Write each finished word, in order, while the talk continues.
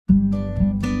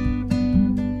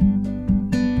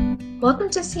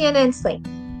Welcome to Sienna and Slate.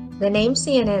 The name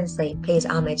Sienna and Slate pays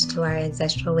homage to our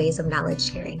ancestral ways of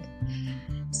knowledge sharing.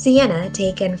 Sienna,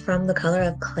 taken from the color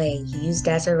of clay, used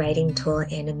as a writing tool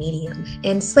and a medium,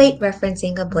 and slate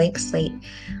referencing a blank slate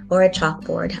or a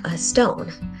chalkboard, a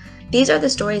stone. These are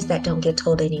the stories that don't get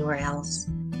told anywhere else.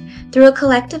 Through a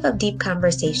collective of deep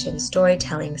conversation,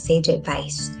 storytelling, sage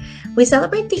advice, we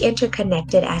celebrate the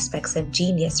interconnected aspects of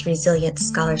genius, resilience,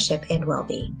 scholarship, and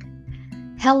well-being.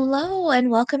 Hello, and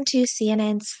welcome to Sienna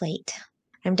and Slate.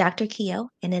 I'm Dr. Keo,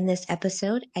 and in this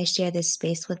episode, I share this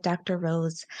space with Dr.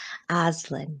 Rose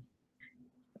Aslan.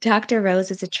 Dr.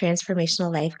 Rose is a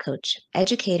transformational life coach,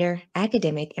 educator,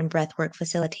 academic, and breathwork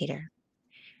facilitator.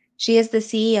 She is the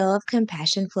CEO of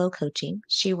Compassion Flow Coaching.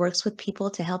 She works with people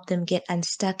to help them get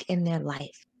unstuck in their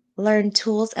life, learn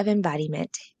tools of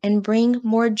embodiment, and bring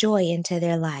more joy into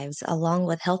their lives, along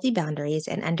with healthy boundaries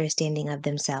and understanding of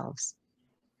themselves.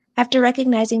 After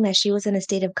recognizing that she was in a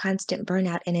state of constant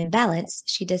burnout and imbalance,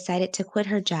 she decided to quit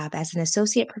her job as an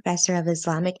associate professor of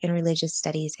Islamic and religious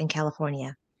studies in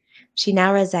California. She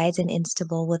now resides in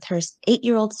Istanbul with her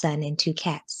 8-year-old son and 2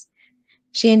 cats.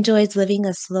 She enjoys living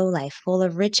a slow life full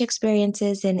of rich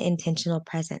experiences and intentional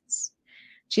presence.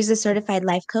 She's a certified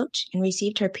life coach and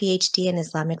received her PhD in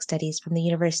Islamic studies from the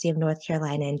University of North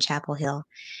Carolina in Chapel Hill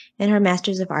and her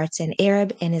Master's of Arts in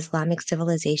Arab and Islamic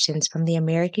Civilizations from the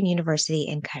American University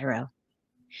in Cairo.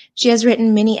 She has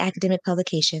written many academic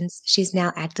publications. She's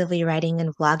now actively writing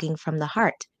and vlogging from the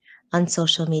heart on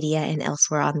social media and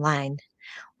elsewhere online.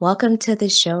 Welcome to the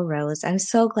show, Rose. I'm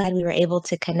so glad we were able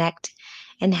to connect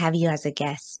and have you as a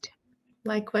guest.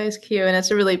 Likewise, Q, and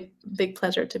it's a really big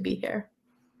pleasure to be here.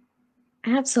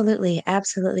 Absolutely,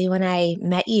 absolutely. When I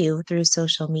met you through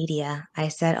social media, I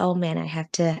said, "Oh man, I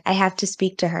have to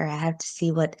speak to her. I have to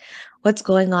see what's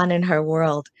going on in her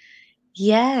world."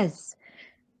 Yes.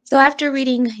 So after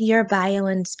reading your bio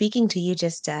and speaking to you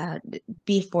just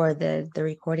before the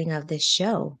recording of this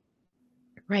show,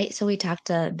 right? So we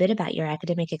talked a bit about your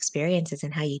academic experiences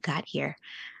and how you got here.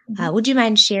 Would you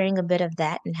mind sharing a bit of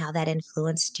that and how that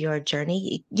influenced your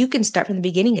journey? You can start from the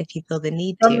beginning if you feel the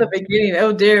need From the to. beginning,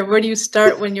 oh dear, where do you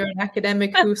start when you're an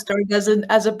academic who started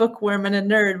as a bookworm and a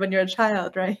nerd when you're a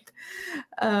child, right?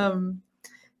 Um,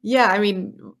 yeah, I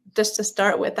mean, just to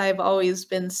start with, I've always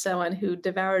been someone who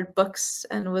devoured books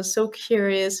and was so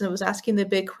curious and was asking the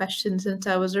big questions since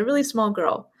I was a really small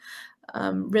girl.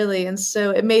 Really. And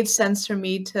so it made sense for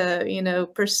me to,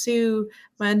 pursue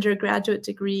my undergraduate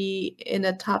degree in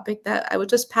a topic that I was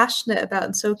just passionate about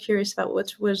and so curious about,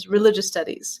 which was religious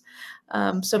studies.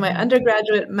 So my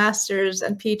undergraduate, master's,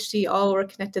 and PhD all were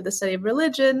connected to the study of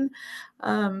religion,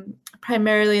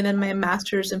 primarily, and then my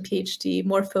master's and PhD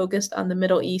more focused on the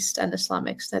Middle East and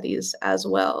Islamic studies as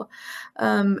well.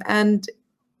 And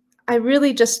I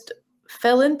really just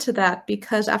fell into that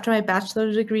because after my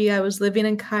bachelor's degree, I was living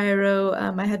in Cairo.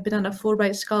 I had been on a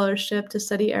Fulbright scholarship to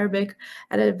study Arabic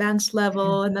at an advanced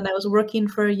level, and then I was working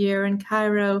for a year in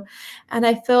Cairo, and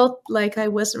I felt like I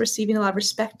wasn't receiving a lot of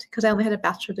respect because I only had a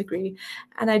bachelor's degree,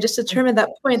 and I just determined at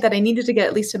that point that I needed to get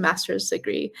at least a master's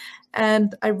degree,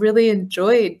 and I really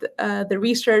enjoyed the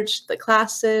research, the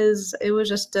classes. It was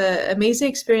just an amazing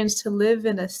experience to live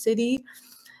in a city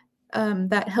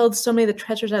that held so many of the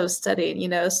treasures I was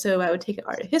studying. So I would take an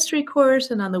art history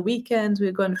course, and on the weekends we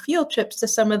would go on field trips to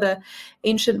some of the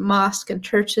ancient mosques and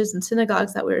churches and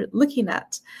synagogues that we were looking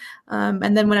at.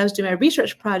 And then when I was doing my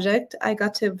research project, I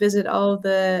got to visit all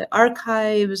the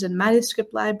archives and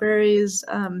manuscript libraries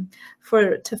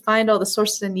to find all the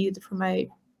sources I needed for my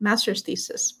master's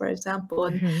thesis, for example.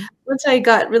 And once I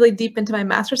got really deep into my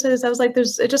master's studies, I was like,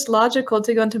 it's just logical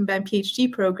to go into my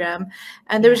PhD program.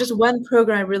 And there was just one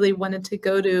program I really wanted to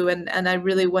go to, and I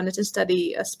really wanted to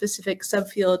study a specific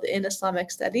subfield in Islamic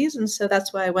studies. And so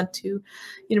that's why I went to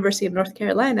University of North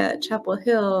Carolina at Chapel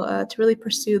Hill to really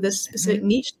pursue this specific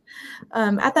niche.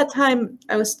 At that time,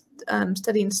 I was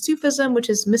studying Sufism, which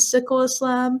is mystical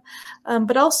Islam.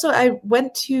 But also I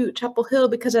went to Chapel Hill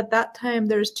because at that time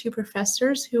there's 2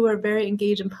 professors who were very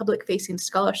engaged in public-facing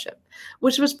scholarship,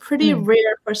 which was pretty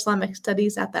rare for Islamic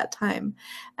studies at that time.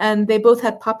 And they both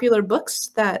had popular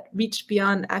books that reached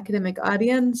beyond academic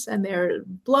audience, and they're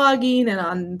blogging and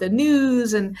on the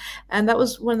news. And that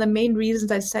was one of the main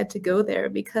reasons I decided to go there,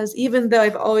 because even though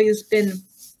I've always been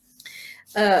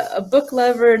a book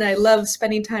lover and I love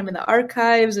spending time in the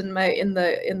archives and in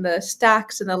the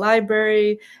stacks in the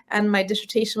library, and my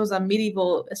dissertation was on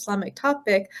medieval Islamic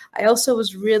topic, I also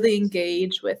was really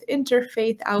engaged with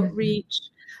interfaith outreach,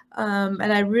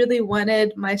 and I really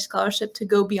wanted my scholarship to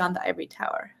go beyond the ivory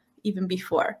tower. even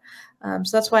before.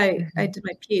 So that's why I Mhm. did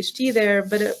my PhD there,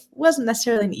 but it wasn't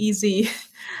necessarily an easy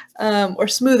or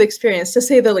smooth experience, to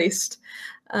say the least.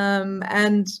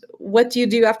 And what do you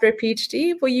do after a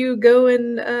PhD? Well, you go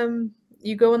in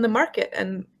the market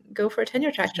and go for a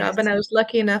tenure track job. And Yes. I was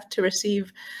lucky enough to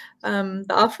receive the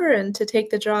offer and to take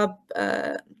the job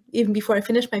even before I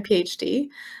finished my PhD.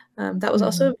 That was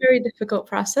also Mhm. a very difficult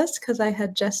process because I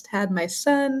had just had my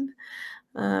son,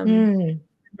 um, Mm.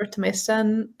 birth to my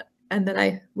son, and then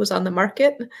I was on the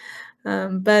market.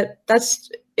 But that's,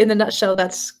 in a nutshell,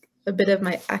 that's a bit of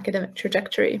my academic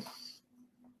trajectory.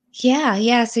 Yeah,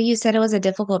 yeah. So you said it was a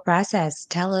difficult process.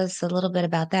 Tell us a little bit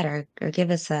about that, or give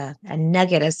us a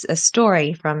nugget, a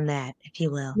story from that, if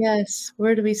you will. Yes,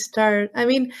 where do we start? I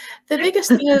mean, the biggest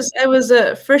thing is I was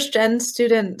a first gen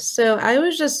student, so I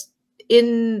was just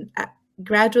in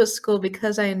graduate school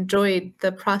because I enjoyed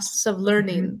the process of Mhm.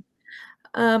 learning.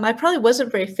 I probably wasn't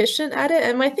very efficient at it,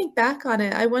 and when I think back on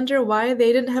it, I wonder why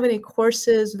they didn't have any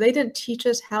courses. They didn't teach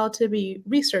us how to be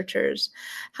researchers,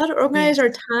 how to organize Yes. our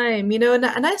time,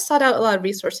 and I sought out a lot of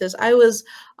resources. I was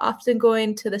often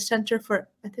going to the Center for,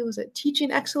 I think it was it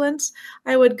Teaching Excellence.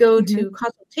 I would go Mhm. to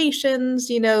consultations,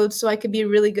 so I could be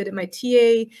really good at my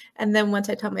TA, and then once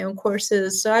I taught my own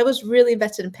courses. So I was really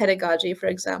invested in pedagogy, for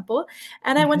example,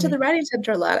 and I went to the Mhm. Writing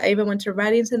Center a lot. I even went to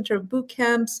Writing Center boot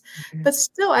camps, Mhm. but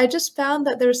still, I just found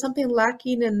that there was something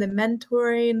lacking in the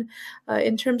mentoring,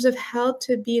 in terms of how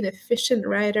to be an efficient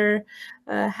writer,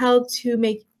 how to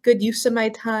make good use of my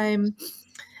time,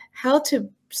 how to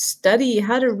study,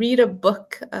 how to read a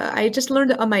book. I just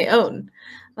learned it on my own,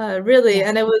 really, Yes.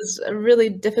 and it was a really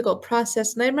difficult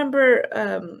process. And I remember,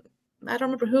 I don't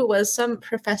remember who it was, some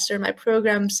professor in my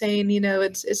program saying,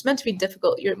 it's meant to be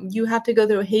difficult. You have to go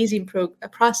through a hazing a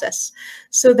process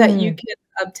so that you Mm. can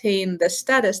obtain the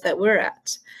status that we're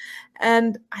at.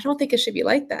 And I don't think it should be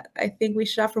like that. I think we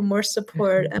should offer more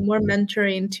support Mhm. and more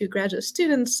mentoring to graduate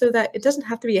students so that it doesn't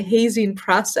have to be a hazing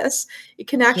process. It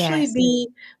can actually Yes. be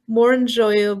more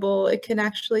enjoyable. It can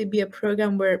actually be a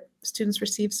program where students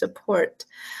receive support.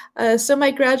 So my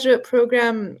graduate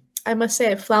program, I must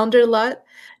say, I floundered a lot.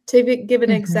 Give an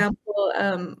Mhm. example,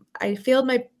 I failed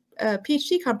my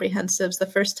PhD comprehensives the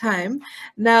first time.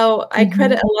 Now, I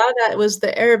credit Mhm. a lot of that was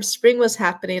the Arab Spring was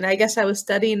happening. I guess I was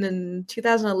studying in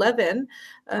 2011,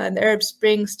 and the Arab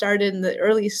Spring started in the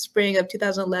early spring of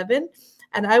 2011,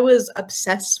 and I was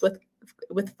obsessed with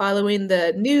following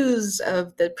the news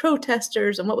of the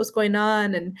protesters and what was going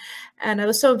on, and I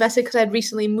was so invested because I'd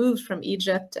recently moved from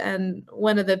Egypt, and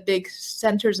one of the big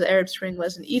centers of the Arab Spring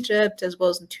was in Egypt as well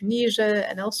as in Tunisia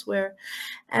and elsewhere.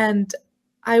 And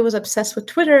I was obsessed with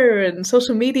Twitter and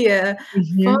social media,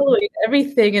 Mhm. following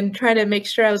everything and trying to make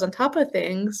sure I was on top of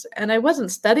things, and I wasn't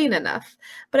studying enough.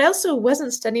 But I also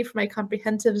wasn't studying for my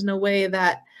comprehensives in a way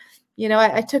that,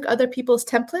 I took other people's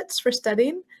templates for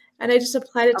studying, and I just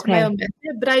applied it to my Okay. own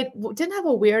method, but I didn't have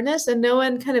awareness, and no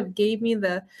one kind of gave me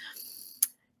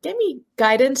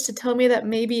guidance to tell me that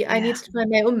maybe I Yeah. needed to find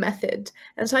my own method.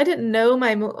 And so I didn't know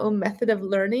my own method of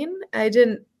learning. I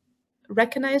didn't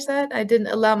recognize that. I didn't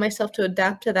allow myself to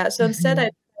adapt to that. So instead, I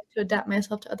Mhm. tried to adapt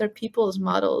myself to other people's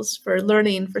models for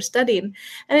learning, for studying,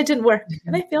 and it didn't work.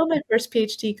 And Mhm. I failed my first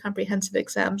PhD comprehensive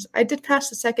exams. I did pass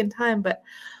the second time, but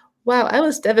wow, I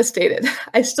was devastated.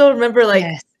 I still remember like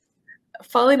Yes.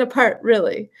 falling apart,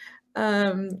 really,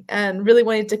 and really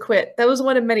wanting to quit. That was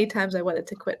one of many times I wanted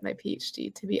to quit my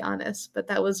PhD, to be honest. But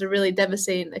that was a really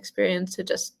devastating experience to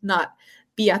just not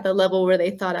be at the level where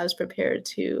they thought I was prepared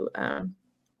to,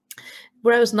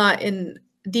 where I was not in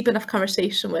deep enough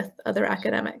conversation with other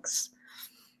academics.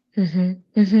 Mhm.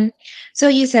 Mhm. So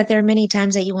you said there are many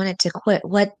times that you wanted to quit.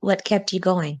 What kept you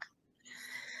going?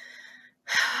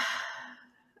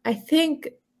 I think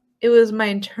it was my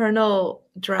internal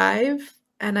drive,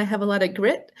 and I have a lot of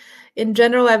grit. In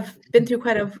general, I've been through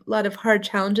quite a lot of hard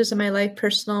challenges in my life,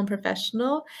 personal and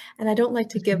professional, and I don't like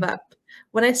to give Mhm. up.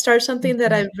 When I start something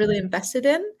that Mhm. I've really invested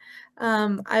in,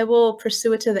 I will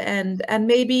pursue it to the end. And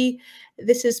maybe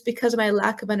this is because of my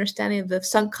lack of understanding of the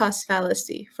sunk cost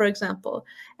fallacy, for example.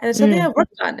 And it's something Mm. I've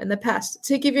worked on in the past.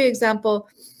 To give you an example,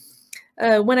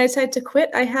 when I decided to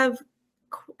quit, I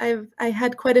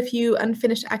had quite a few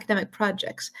unfinished academic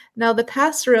projects. Now, the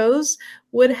past Rose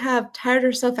would have tired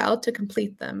herself out to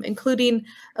complete them, including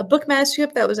a book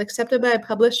manuscript that was accepted by a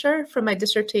publisher for my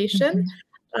dissertation,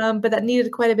 Mhm. but that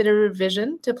needed quite a bit of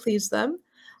revision to please them.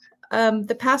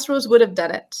 The past Rose would have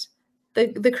done it.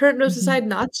 The current Rose Mhm. decided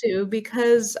not to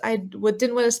because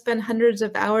didn't want to spend hundreds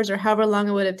of hours or however long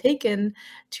it would have taken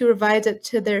to revise it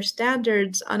to their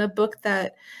standards on a book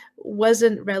that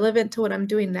wasn't relevant to what I'm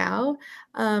doing now,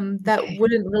 that Okay.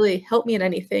 wouldn't really help me in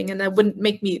anything, and that wouldn't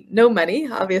make me no money,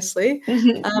 obviously.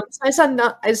 So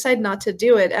I decided not to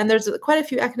do it. And there's quite a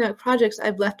few academic projects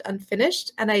I've left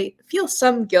unfinished, and I feel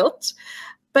some guilt,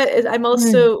 but I'm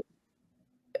Mm, also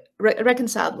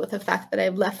reconciled with the fact that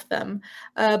I've left them.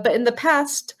 But in the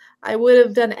past, I would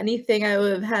have done anything. I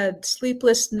would have had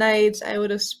sleepless nights. I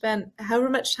would have spent however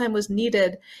much time was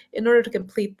needed in order to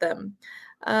complete them.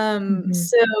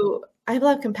 mhm, So I have a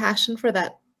lot of compassion for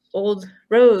that old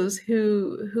Rose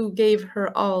who gave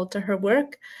her all to her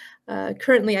work.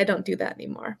 Currently, I don't do that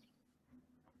anymore.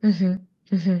 mhm,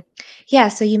 mhm. Yeah,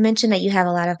 so you mentioned that you have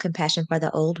a lot of compassion for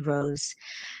the old Rose.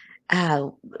 Uh,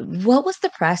 what was the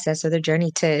process or the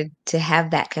journey to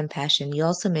have that compassion? You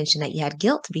also mentioned that you had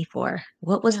guilt before.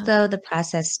 What was Yeah, the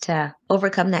process to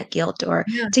overcome that guilt or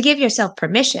yeah. to give yourself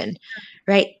permission,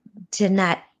 right, to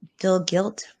not feel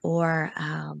guilt or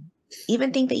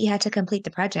even think that you had to complete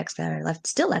the projects that are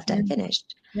still left Yeah,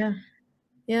 unfinished? yeah,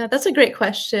 yeah. That's a great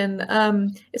question.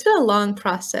 It's been a long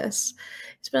process.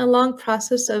 It's been a long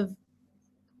process of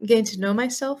getting to know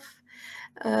myself.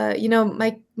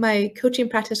 My coaching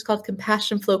practice is called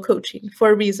compassion flow coaching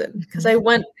for a reason, because Mhm, I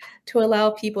want to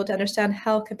allow people to understand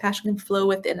how compassion can flow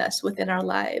within us, within our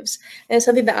lives. And it's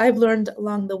something that I've learned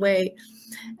along the way.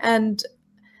 And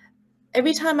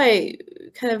every time I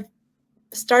kind of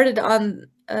started on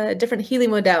a different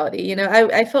healing modality,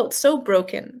 I felt so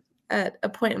broken at a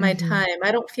point in my mhm, time.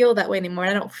 I don't feel that way anymore.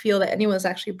 I don't feel that anyone's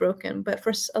actually broken, but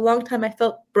for a long time I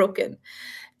felt broken,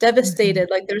 mhm, devastated,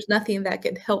 like there's nothing that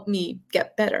could help me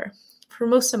get better for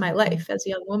most of my mhm, life as a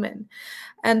young woman.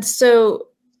 And so,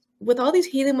 with all these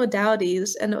healing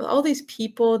modalities and with all these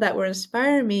people that were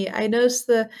inspiring me, I noticed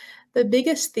the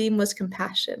biggest theme was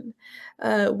compassion.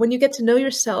 When you get to know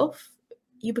yourself,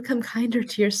 you become kinder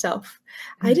to yourself.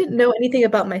 I didn't mhm, know anything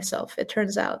about myself, it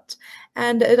turns out.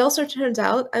 And it also turns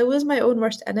out I was my own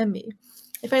worst enemy.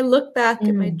 If I look back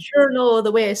at my mm, journal,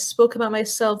 the way I spoke about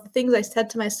myself, the things I said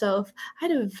to myself, I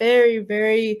had a very,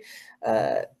 very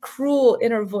cruel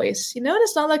inner voice, and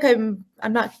it's not like I'm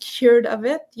not cured of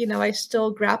it. I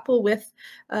still grapple with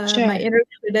my sure. inner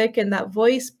critic and that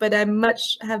voice, but I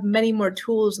much have many more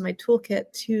tools in my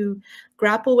toolkit to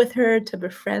grapple with her, to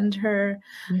befriend her.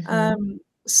 Mhm,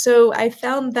 So I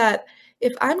found that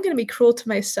if I'm going to be cruel to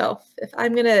myself, if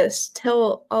I'm going to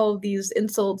tell all these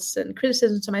insults and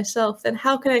criticisms to myself, then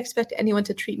how can I expect anyone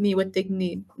to treat me with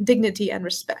dignity and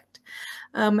respect?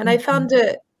 And I found mhm,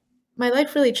 that my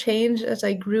life really changed as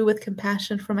I grew with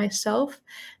compassion for myself.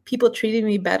 People treated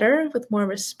me better with more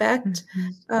respect.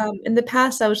 mhm, In the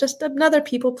past, I was just another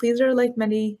people pleaser, like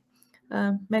many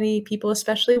people,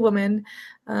 especially women,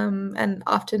 and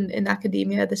often in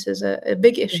academia, this is a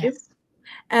big issue. yes.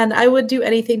 And I would do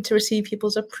anything to receive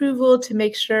people's approval, to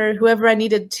make sure whoever I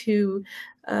needed to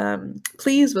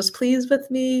please was pleased with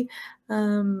me.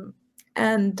 Um,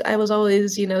 and I was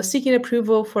always, seeking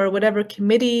approval for whatever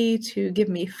committee to give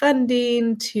me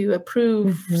funding, to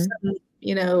approve Mhm, some,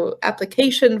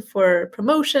 application for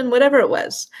promotion, whatever it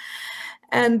was.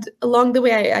 And along the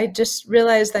way, I just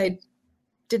realized I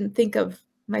didn't think of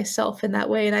myself in that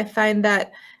way. And I find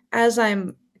that as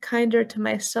I'm kinder to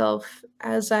myself,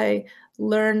 as I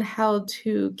learn how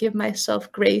to give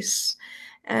myself grace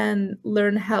and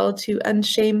learn how to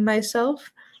unshame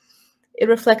myself, it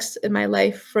reflects in my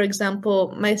life. For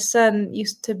example, my son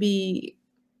used to be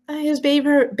his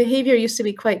behavior used to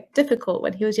be quite difficult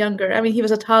when he was younger. I mean, he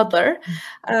was a toddler,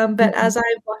 but mhm, as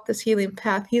I've walked this healing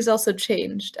path, he's also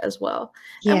changed as well.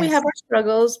 And we have yes. our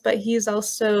struggles, but he's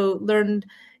also learned.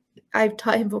 I've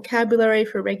taught him vocabulary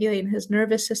for regulating his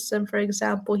nervous system, for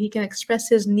example. He can express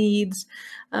his needs.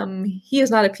 He is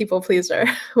not a people pleaser,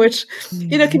 which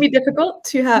can Mhm, be difficult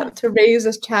to raise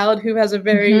this child who has a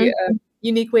very mhm.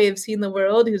 unique way of seeing the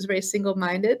world, who's very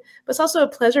single-minded. But it's also a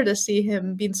pleasure to see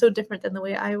him being so different than the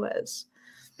way I was.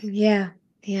 Yeah,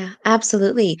 yeah,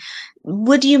 absolutely.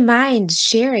 Would you mind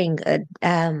sharing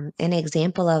an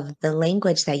example of the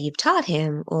language that you've taught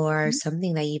him or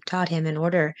something that you've taught him in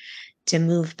order to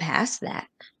move past that?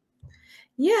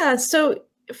 Yeah, so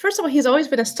first of all, he's always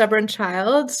been a stubborn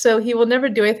child, so he will never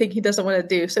do anything he doesn't want to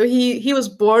do. So he was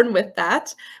born with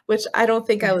that, which I don't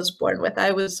think I Okay. was born with.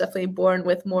 I was definitely born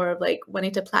with more of like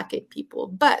wanting to placate people.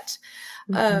 But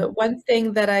Mhm, one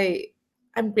thing that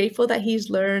I'm grateful that he's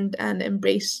learned and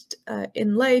embraced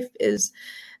in life is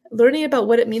learning about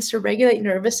what it means to regulate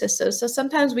nervous systems. So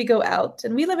sometimes we go out,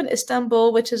 and we live in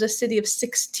Istanbul, which is a city of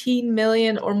 16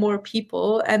 million or more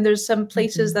people, and there's some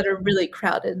places Mhm. that are really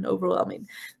crowded and overwhelming.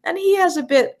 And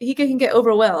he can get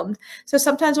overwhelmed. So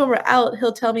sometimes when we're out,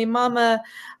 he'll tell me, "Mama,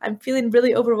 I'm feeling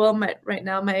really overwhelmed right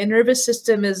now. My nervous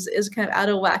system is kind of out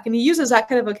of whack." And he uses that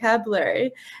kind of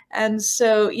vocabulary. And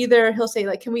so either he'll say,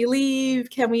 like, "Can we leave?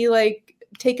 Can we, like,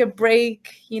 take a break?"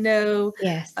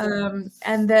 Yes.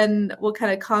 And then we'll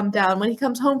kind of calm down. When he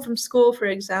comes home from school, for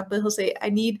example, he'll say, "I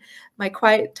need my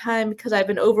quiet time because I've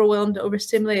been overwhelmed,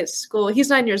 overstimulated at school." He's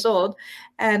 9 years old.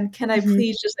 "And can I Mhm.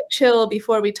 please just, like, chill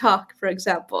before we talk," for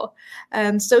example.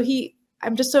 And so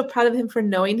I'm just so proud of him for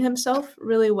knowing himself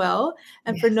really well,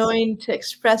 and for Yes. knowing to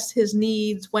express his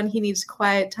needs, when he needs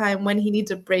quiet time, when he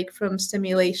needs a break from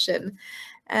stimulation.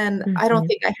 And I don't Mhm.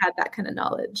 think I had that kind of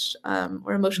knowledge,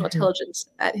 or emotional Mhm. intelligence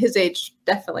at his age,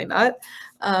 definitely not.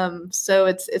 So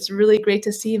it's really great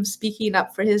to see him speaking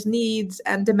up for his needs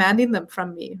and demanding them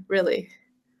from me, really.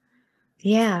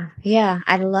 Yeah, yeah,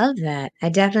 I love that. I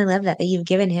definitely love that you've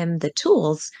given him the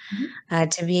tools Mhm.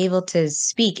 to be able to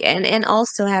speak and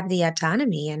also have the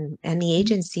autonomy and the Mhm.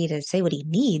 agency to say what he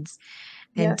needs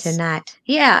and to Yes, not,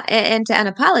 yeah, and to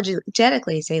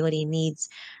unapologetically say what he needs,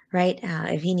 right?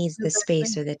 If he needs the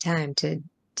space exactly. or the time to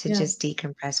Yeah. just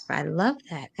decompress. I love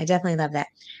that. I definitely love that.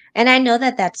 And I know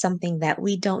that that's something that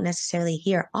we don't necessarily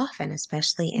hear often,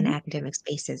 especially in Mhm. academic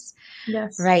spaces,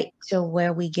 Yes. right? So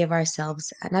where we give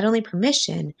ourselves not only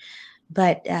permission,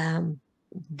 but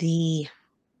the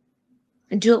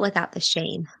do it without the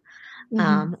shame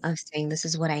Mhm. of saying this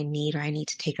is what I need, or I need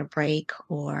to take a break,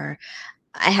 or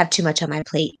I have too much on my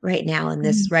plate right now, and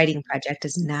this Mhm. writing project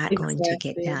is not going to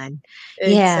get Exactly. done.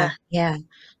 Yeah, Exactly. yeah.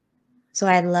 So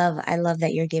I love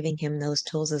that you're giving him those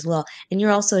tools as well, and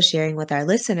you're also sharing with our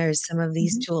listeners some of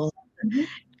these Mhm. tools Mhm.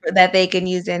 that they can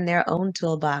use in their own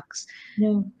toolbox.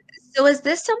 Yeah. So is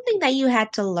this something that you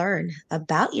had to learn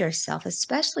about yourself,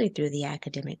 especially through the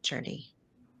academic journey?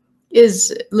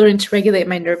 Is learning to regulate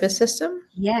my nervous system.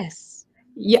 Yes.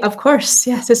 Yeah, of course.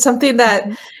 Yes, it's something that,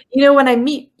 Mhm. when I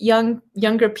meet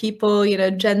younger people,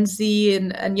 Gen Z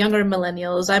and younger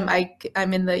millennials,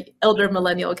 I'm in the elder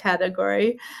millennial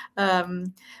category.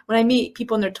 When I meet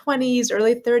people in their 20s,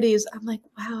 early 30s, I'm like,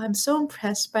 wow, I'm so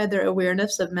impressed by their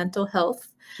awareness of mental health.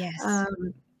 Yes.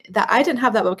 Um, that I didn't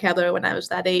have that vocabulary when I was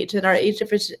that age, and our age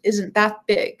difference isn't that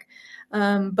big.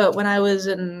 But when I was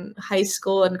in high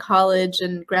school and college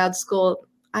and grad school,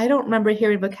 I don't remember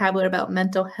hearing vocabulary about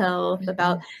mental health,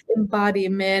 about Mhm.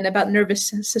 embodiment, about nervous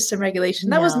system regulation.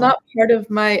 That was No. not part of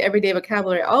my everyday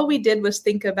vocabulary. All we did was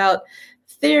think about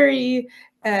theory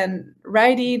and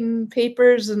writing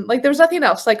papers, and, like, there was nothing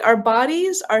else. Like, our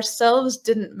bodies, ourselves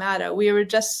didn't matter. We were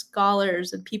just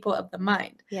scholars and people of the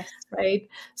mind, Yes. right?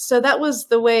 So that was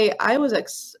the way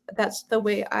that's the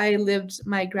way I lived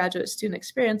my graduate student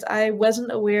experience. I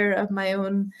wasn't aware of my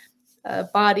own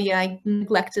body. I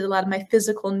neglected a lot of my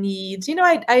physical needs.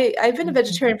 I've been a Mhm.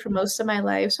 vegetarian for most of my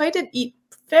life, so I did eat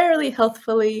fairly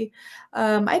healthfully.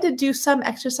 I did do some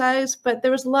exercise, but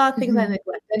there was a lot of things I Mhm.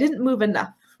 neglected. I didn't move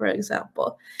enough, for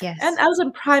example. And Yes. I was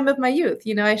in prime of my youth.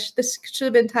 This should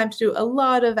have been time to do a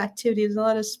lot of activities, a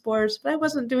lot of sports, but I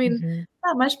wasn't doing Mhm.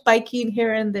 that much. Biking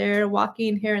here and there,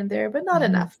 walking here and there, but not Mhm.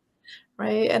 enough,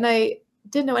 right? And I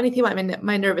didn't know anything about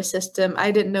my nervous system.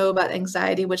 I didn't know about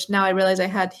anxiety, which now I realize I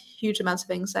had huge amounts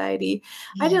of anxiety.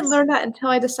 I didn't Yes. learn that until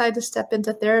I decided to step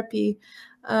into therapy,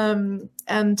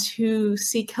 and to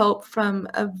seek help from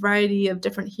a variety of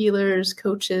different healers,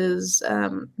 coaches,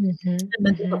 Mhm. and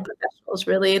mental health Mhm. professionals,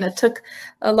 really. And it took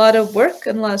a lot of work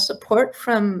and a lot of support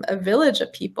from a village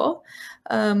of people,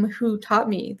 who taught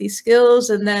me these skills.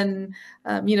 And then,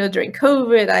 during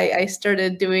COVID, I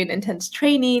started doing intense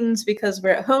trainings because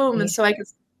we're at home. And Right. so I could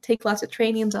take lots of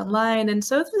trainings online. And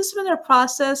so this has been a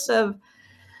process of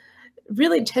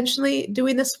really intentionally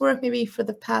doing this work, maybe for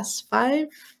the past 5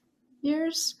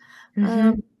 years. Um,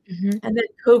 Mhm. Mhm. and then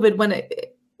COVID,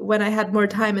 when I had more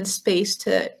time and space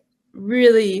to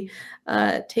really,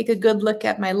 take a good look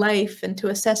at my life and to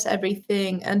assess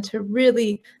everything and to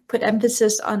really put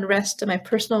emphasis on rest and my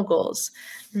personal goals.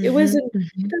 It was Mhm. in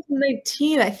Mhm.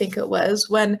 2019, I think it was,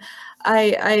 when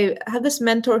I had this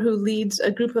mentor who leads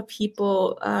a group of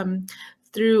people,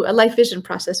 through a life vision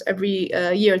process every,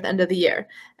 year at the end of the year.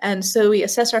 And so we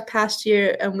assess our past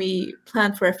year and we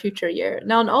plan for a future year.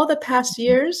 Now, in all the past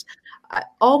years,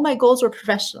 all my goals were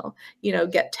professional.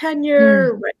 Get Mm.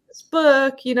 tenure, write this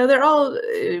book. They're all,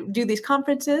 do these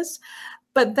conferences.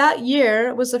 But that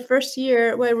year was the first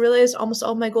year where I realized almost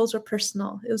all my goals were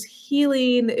personal. It was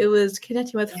healing. It was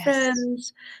connecting with Yes.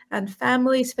 friends and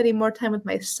family, spending more time with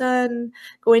my son,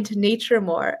 going to nature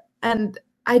more. And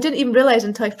I didn't even realize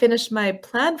until I finished my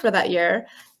plan for that year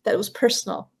that it was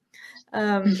personal.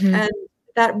 Hmm. And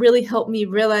that really helped me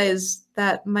realize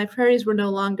that my priorities were no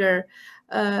longer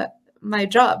uh, my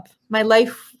job. My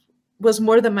life was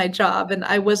more than my job, and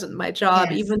I wasn't my job,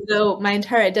 Yes. even though my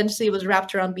entire identity was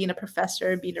wrapped around being a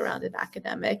professor, being around an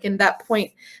academic. And that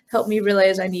point helped me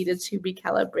realize I needed to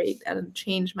recalibrate and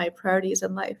change my priorities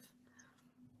in life.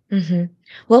 Hmm.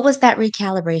 What was that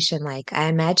recalibration like? I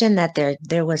imagine that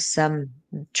there was some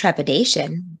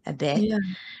trepidation a bit, Yeah.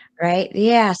 right?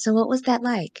 Yeah. So what was that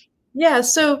like? Yeah.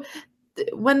 So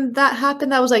when that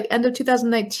happened, that was like end of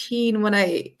 2019 when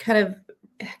I kind of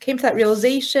came to that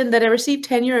realization that I received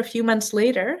tenure a few months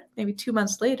later, maybe 2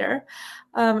 months later.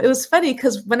 It was funny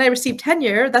because when I received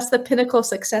tenure, that's the pinnacle of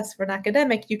success for an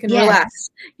academic. You can Yes. relax.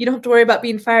 You don't have to worry about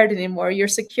being fired anymore. You're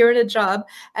secure in a job.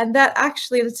 And that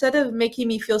actually, instead of making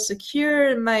me feel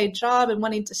secure in my job and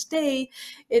wanting to stay,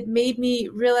 it made me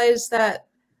realize that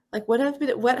like what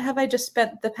have I just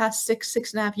spent the past six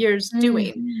and a half years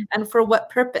doing? Mhm. And for what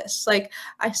purpose? Like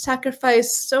I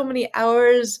sacrificed so many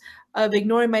hours of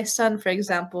ignoring my son, for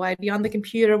example. I'd be on the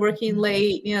computer working Mhm.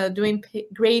 late, doing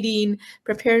grading,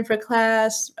 preparing for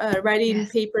class, writing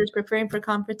Yes. papers, preparing for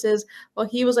conferences, while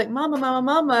he was like, "Mama, mama,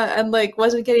 mama," and like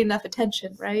wasn't getting enough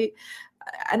attention, right?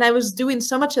 And I was doing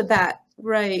so much of that,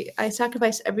 right? I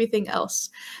sacrificed everything else.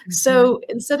 Mhm. So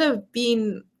instead of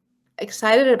being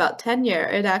excited about tenure,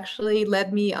 it actually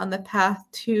led me on the path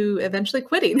to eventually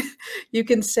quitting, you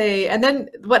can say. And then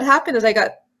what happened is I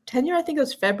got tenure, I think it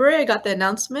was February, I got the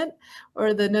announcement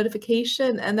or the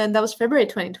notification, and then that was February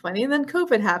 2020, and then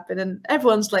COVID happened, and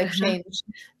everyone's life Uh-huh. changed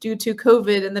due to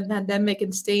COVID and the pandemic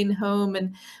and staying home.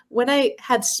 And when I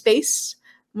had space,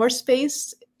 more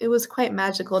space, it was quite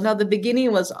magical. Now, the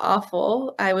beginning was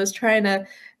awful. I was trying to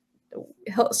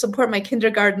help support my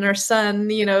kindergartner son,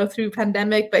 through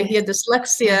pandemic, but he Yes. had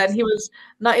dyslexia and Yes. he was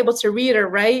not able to read or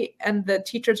write. And the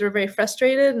teachers were very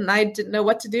frustrated and I didn't know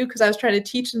what to do because I was trying to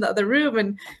teach in the other room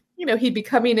and, he'd be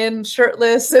coming in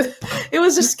shirtless. And it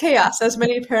was just chaos, as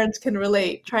many parents can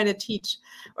relate, trying to teach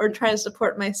or trying to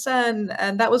support my son.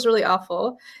 And that was really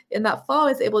awful. In that fall,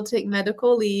 I was able to take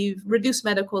medical leave, reduce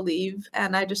medical leave.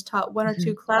 And I just taught one or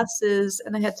two Mhm. classes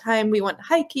and I had time. We went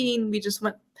hiking. We just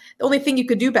went the only thing you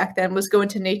could do back then was go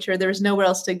into nature. There was nowhere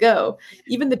else to go.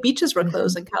 Even the beaches were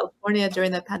closed Mhm. in California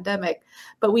during the pandemic,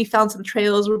 but we found some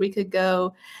trails where we could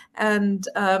go. And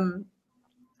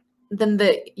then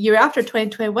the year after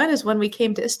 2021 is when we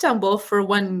came to Istanbul for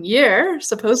 1 year,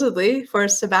 supposedly for a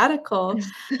sabbatical.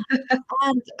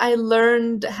 And I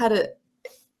learned how to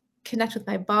connect with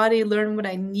my body, learn what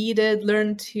I needed,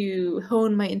 learn to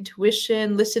hone my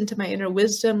intuition, listen to my inner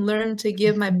wisdom, learn to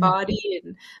give my Mhm. body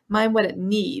and mind what it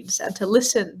needs, and to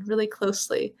listen really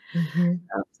closely. Mhm.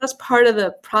 That's part of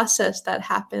the process that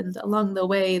happened along the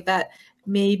way that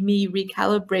made me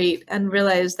recalibrate and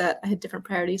realize that I had different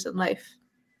priorities in life.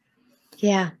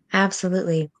 Yeah,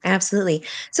 absolutely. Absolutely.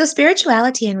 So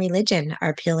spirituality and religion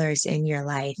are pillars in your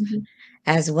life Mhm.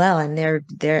 as well, and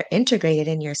they're integrated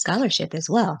in your scholarship as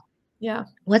well. Yeah.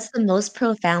 What's the most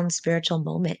profound spiritual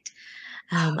moment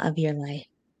of your life?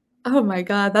 Oh my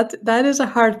God, that is a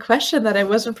hard question that I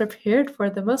wasn't prepared for.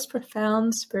 The most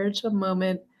profound spiritual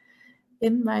moment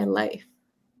in my life.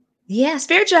 Yeah,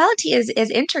 spirituality is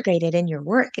integrated in your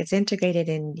work. It's integrated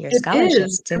in your It scholarship.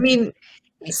 is. It's I in mean,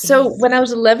 it so is. when I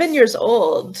was 11 years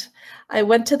old, I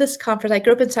went to this conference. I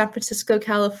grew up in San Francisco,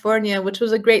 California, which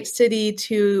was a great city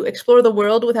to explore the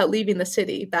world without leaving the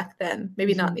city back then.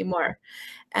 Maybe not Mhm. anymore.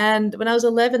 And when I was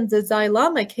 11, the Dalai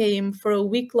Lama came for a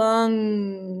week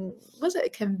long, was it a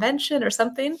convention or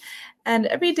something? And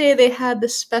every day they had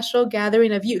this special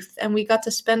gathering of youth, and we got to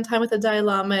spend time with the Dalai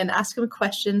Lama and ask him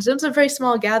questions. It was a very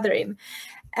small gathering.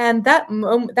 And that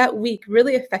week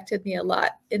really affected me a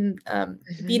lot in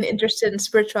being Mhm. interested in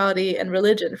spirituality and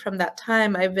religion. From that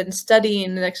time, I've been studying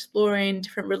and exploring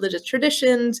different religious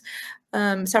traditions.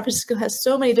 San Francisco has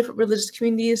so many different religious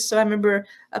communities, so I remember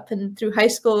up and through high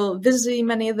school visiting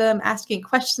many of them, asking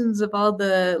questions of all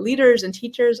the leaders and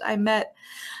teachers I met.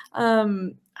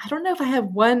 I don't know if I have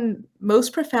one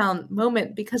most profound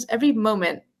moment because every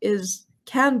moment is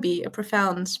can be a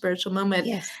profound spiritual moment.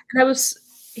 Yes. And I was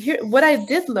here what I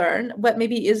did learn, what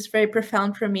maybe is very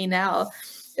profound for me now,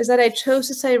 is that I chose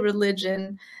to study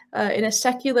religion in a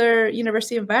secular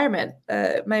university environment.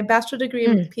 My bachelor degree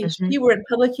and Mhm. PhD were in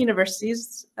public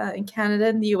universities in Canada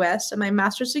and the US, and my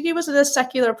master's degree was at a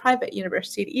secular private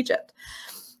university in Egypt.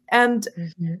 And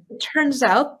Mhm. it turns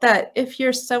out that if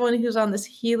you're someone who's on this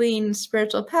healing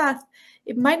spiritual path,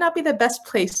 it might not be the best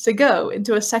place to go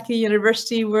into a secular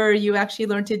university where you actually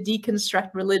learn to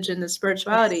deconstruct religion and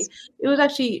spirituality. Yes. It was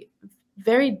actually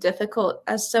very difficult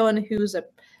as someone who's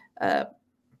a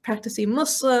practicing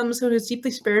Muslim, someone who's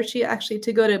deeply spiritual, actually,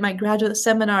 to go to my graduate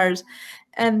seminars,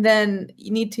 and then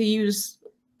you need to use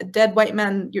dead white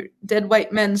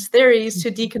men's theories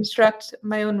to deconstruct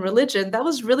my own religion. That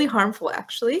was really harmful,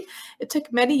 actually. It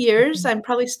took many years. I'm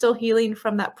probably still healing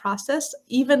from that process,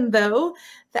 even though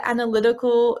the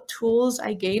analytical tools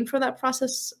I gained from that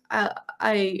process,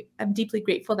 I am deeply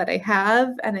grateful that I have,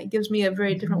 and it gives me a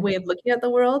very different way of looking at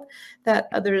the world that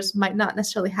others might not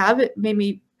necessarily have.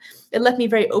 It left me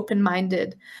very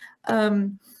open-minded.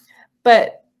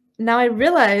 But now I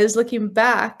realize, looking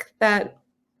back, that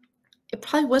it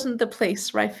probably wasn't the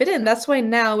place where I fit in. That's why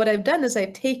now what I've done is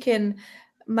I've taken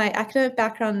my academic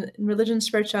background in religion and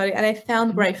spirituality, and I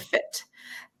found where I fit.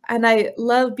 And I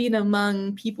love being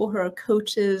among people who are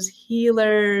coaches,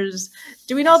 healers,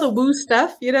 doing all the woo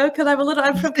stuff, because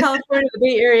I'm from California, the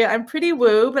Bay Area. I'm pretty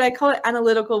woo, but I call it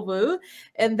analytical woo,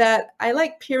 and that I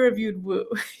like peer-reviewed woo,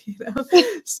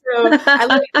 So I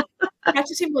like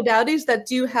practicing modalities that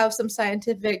do have some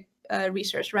scientific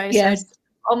research, right? Yes. So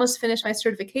I almost finished my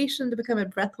certification to become a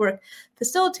breathwork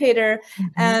facilitator,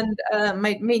 and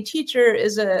my main teacher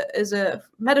is a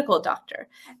medical doctor,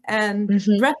 and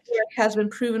breathwork has been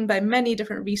proven by many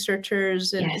different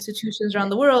researchers and institutions around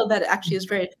the world that it actually is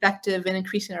very effective in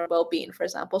increasing our well-being, for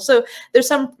example. So there's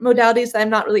some modalities that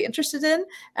I'm not really interested in,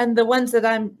 and the ones that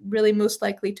I'm really most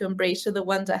likely to embrace are the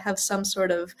ones that have some sort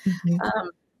of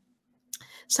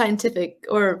scientific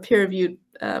or peer-reviewed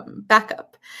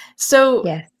backup. So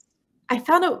I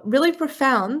found it really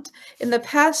profound in the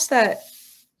past that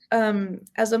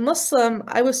as a Muslim,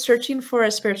 I was searching for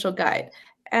a spiritual guide,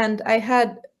 and I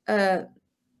had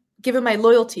given my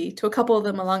loyalty to a couple of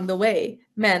them along the way,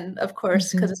 men, of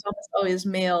course, because it's almost always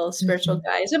male spiritual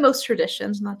guides in most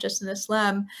traditions, not just in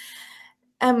Islam.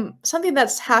 Something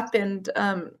that's happened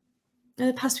in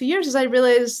the past few years is I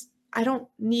realized I don't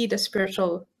need a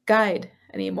spiritual guide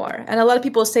anymore. And a lot of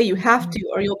people say you have to,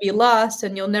 or you'll be lost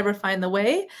and you'll never find the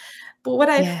way. But what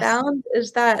I found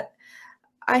is that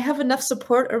I have enough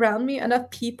support around me,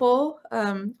 enough people,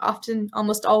 often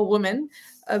almost all women,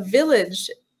 a village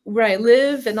where I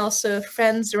live, and also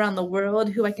friends around the world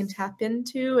who I can tap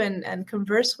into and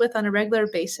converse with on a regular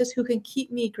basis, who can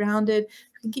keep me grounded,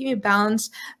 who can keep me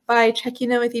balanced by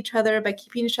checking in with each other, by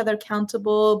keeping each other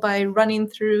accountable, by running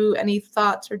through any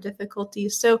thoughts or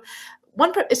difficulties. So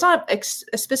it's not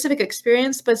a specific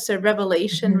experience, but it's a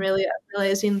revelation, really, of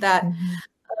realizing that,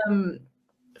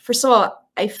 first of all,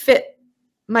 I fit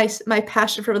my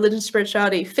passion for religion and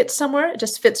spirituality fits somewhere. It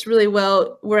just fits really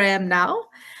well where I am now.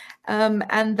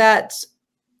 And that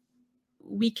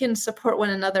we can support one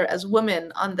another as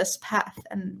women on this path,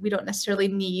 and we don't necessarily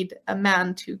need a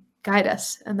man to guide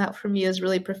us. And that for me is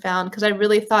really profound, because I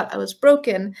really thought I was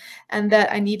broken and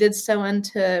that I needed someone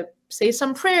to say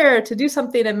some prayer, to do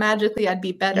something, and magically I'd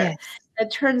be better. It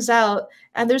turns out,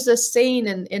 and there's a saying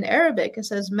in Arabic, it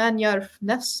says, man yarf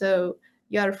nafso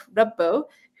yarf rabbo,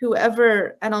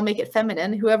 whoever, and I'll make it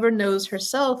feminine, whoever knows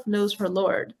herself knows her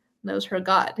Lord, knows her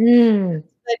God. The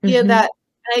idea that,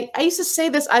 I used to say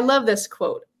this, I love this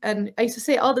quote, and I used to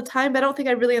say it all the time, but I don't think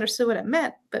I really understood what it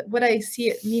meant. But what I see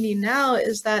it meaning now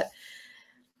is that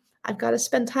I've got to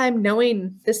spend time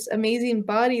knowing this amazing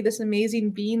body, this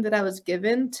amazing being that I was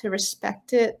given, to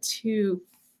respect it, to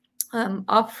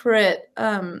offer it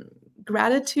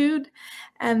gratitude.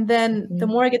 And then the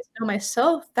more I get to know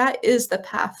myself, that is the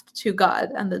path to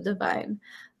God and the divine.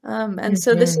 And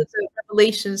so this is a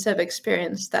revelations I've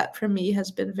experienced that for me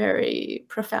has been very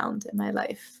profound in my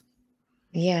life.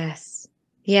 Yes.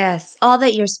 Yes. All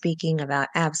that you're speaking about.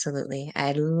 Absolutely.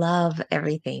 I love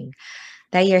everything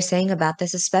that you're saying about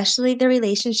this, especially the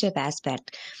relationship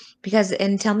aspect. Because,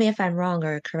 and tell me if I'm wrong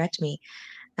or correct me,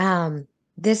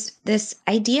 this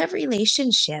idea of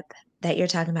relationship that you're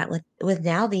talking about with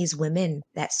now these women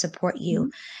that support you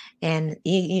and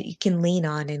you can lean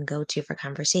on and go to for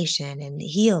conversation and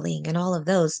healing and all of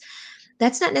those,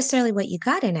 that's not necessarily what you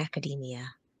got in academia.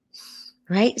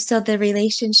 Right? So the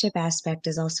relationship aspect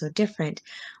is also different,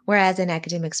 whereas in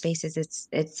academic spaces,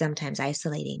 it's sometimes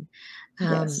isolating,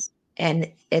 um, Yes.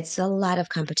 and it's a lot of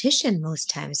competition most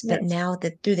times. But Yes. now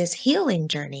that through this healing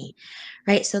journey,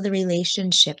 right? So the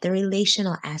relationship, the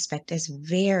relational aspect is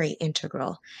very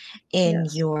integral in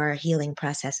Yes. your healing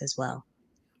process as well.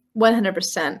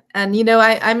 100%. And,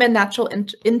 I'm a natural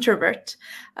introvert.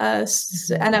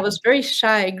 And I was very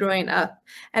shy growing up.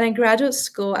 And in graduate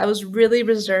school, I was really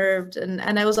reserved.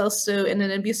 And I was also in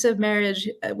an abusive marriage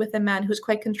with a man who was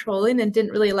quite controlling and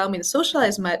didn't really allow me to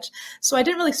socialize much. So I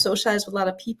didn't really socialize with a lot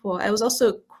of people. I was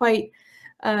also quite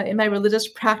in my religious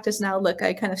practice now, look,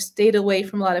 I kind of stayed away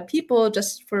from a lot of people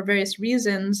just for various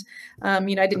reasons.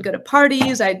 You know, I didn't go to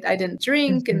parties, I didn't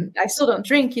drink, Mhm. and I still don't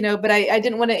drink, you know, but I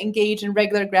didn't want to engage in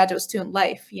regular graduate student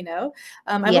life, you know.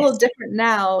 I'm a little Yes. different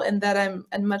now in that I'm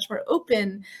much more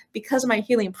open because of my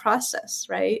healing process,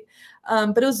 right?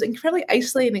 But it was an incredibly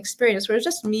isolating experience where it was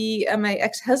just me and my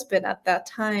ex-husband at that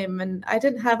time. And I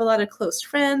didn't have a lot of close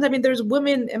friends. I mean, there's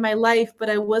women in my life, but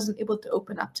I wasn't able to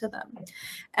open up to them.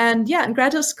 And yeah, in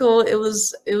graduate school, it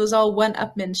was all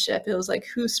one-upmanship. It was like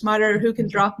who's smarter, who can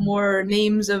drop more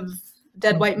names of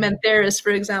dead white Mhm. men theorists,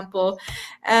 for example.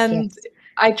 And Yes.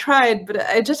 I tried, but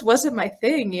it just wasn't my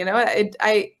thing, you know.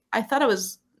 I thought I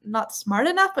was not smart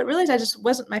enough, but realized I just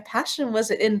wasn't. My passion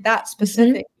wasn't in that Mhm.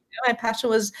 specific. You know, my passion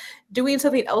was doing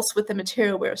something else with the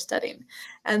material we were studying.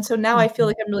 And so now I feel Mhm.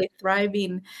 like I'm really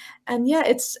thriving. And yeah,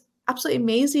 it's absolutely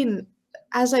amazing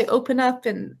as I open up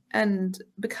and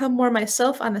become more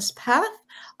myself on this path.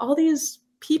 All these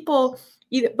people,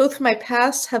 either both from my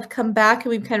past, have come back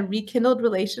and we've kind of rekindled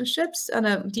relationships on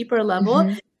a deeper level.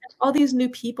 Mhm. All these new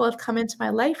people have come into my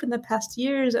life in the past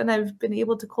years, and I've been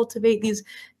able to cultivate these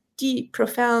deep,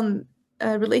 profound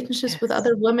relationships with Yes.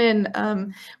 other women,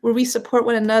 where we support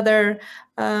one another.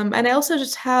 And I also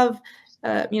just have,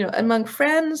 you know, among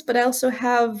friends, but I also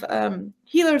have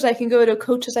healers I can go to,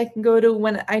 coaches I can go to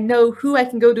when I know who I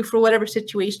can go to for whatever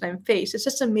situation I'm faced. It's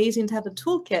just amazing to have a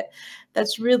toolkit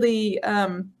that's really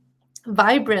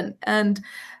vibrant. And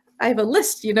I have a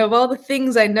list, you know, of all the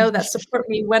things I know that support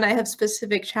me when I have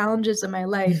specific challenges in my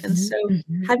life. And Mhm. so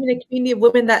Mhm. having a community of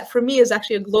women that for me is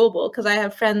actually a global, because I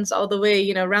have friends all the way,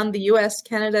 you know, around the US,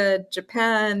 Canada,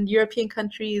 Japan, European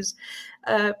countries.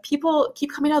 People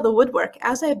keep coming out of the woodwork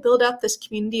as I build up this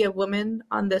community of women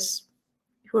on this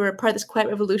who are part of this quiet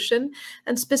revolution.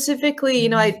 And specifically, you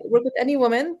know, Mhm. I work with any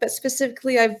woman, but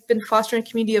specifically, I've been fostering a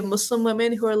community of Muslim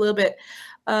women who are a little bit,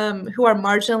 who are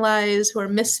marginalized, who are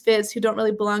misfits, who don't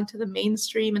really belong to the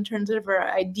mainstream in terms of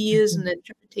our ideas and Mhm.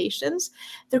 interpretations.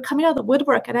 They're coming out of the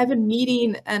woodwork, and I've been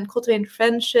meeting and cultivating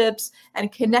friendships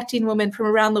and connecting women from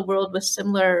around the world with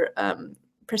similar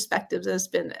perspectives. It's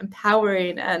been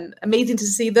empowering and amazing to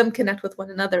see them connect with one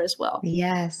another as well.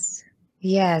 Yes.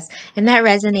 Yes. And that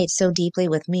resonates so deeply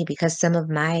with me because some of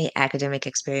my academic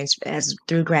experience as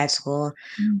through grad school,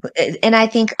 Mhm. and I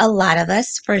think a lot of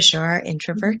us for sure are Mhm.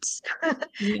 introverts.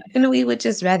 Yeah. And we would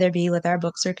just rather be with our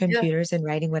books or Yeah. computers and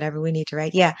writing whatever we need to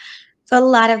write. Yeah. So a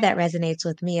lot of that resonates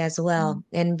with me as well, Mhm.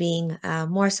 and being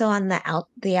more so on the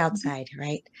Mhm. outside,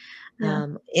 right? Yeah.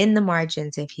 In the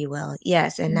margins, if you will.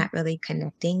 Yes, and Mhm. not really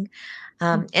connecting.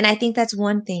 Mhm. And I think that's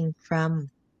one thing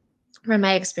from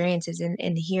my experiences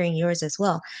and hearing yours as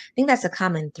well. I think that's a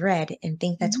common thread, and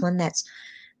think that's Mhm. one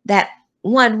that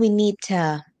one we need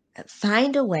to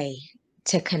find a way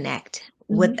to connect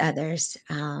with Mhm. others,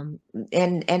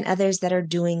 and others that are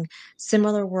doing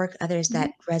similar work, others Mhm.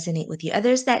 that resonate with you,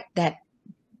 others that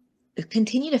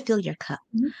continue to fill your cup.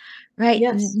 Mhm. Right,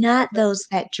 Yes. not Exactly. those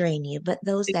that drain you, but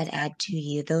those that add Exactly. to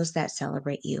you, those that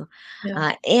celebrate you,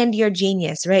 Yeah. and your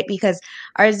genius, right? Because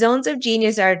our zones of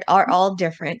genius are all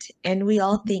different, and we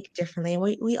all Mhm. think differently,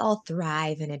 and we all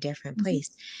thrive in a different Mhm. place.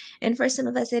 And for some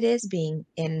of us, it is being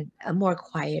in a more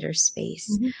quieter space,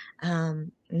 Mhm.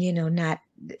 not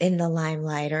in the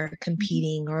limelight or Mhm.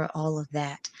 competing or all of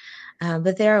that.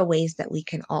 But there are ways that we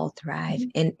can all thrive,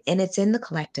 Mhm. and it's in the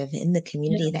collective, in the Yeah.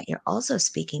 community that you're also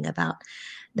speaking about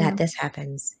Yeah. that this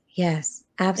happens. Yes,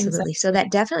 absolutely. So Exactly.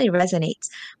 that definitely resonates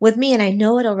with me, and I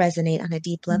know it'll resonate on a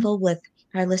deep Mhm. level with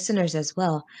our listeners as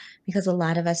well, because a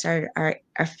lot of us are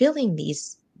feeling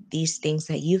these things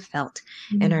that you felt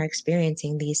and Mhm. are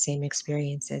experiencing these same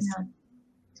experiences. Yeah.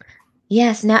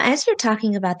 Yes. Now, as you're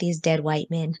talking about these dead white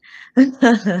men,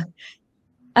 and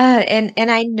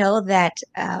I know that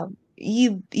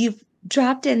you've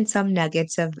dropped in some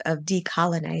nuggets of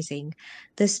decolonizing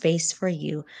the space for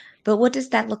you, but what does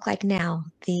that look like now?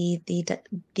 The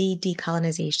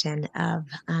decolonization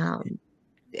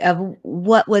of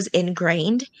what was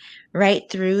ingrained right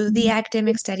through the Mhm.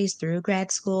 academic studies, through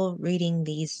grad school, reading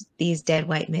these dead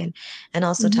white men, and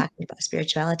also Mhm. talking about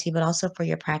spirituality, but also for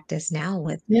your practice now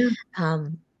with Yeah.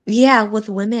 um yeah, with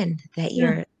women that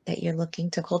Yeah. you're looking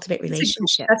to cultivate That's a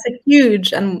relationship. that's a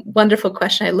huge and wonderful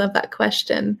question. I love that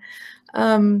question.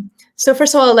 So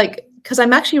first of all, like, because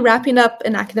I'm actually wrapping up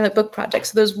an academic book project.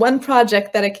 So there's one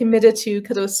project that I committed to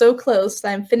because it was so close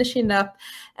that I'm finishing up.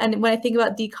 And when I think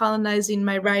about decolonizing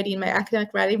my writing, my academic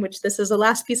writing, which this is the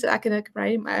last piece of academic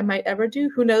writing I might ever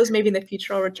do, who knows, maybe in the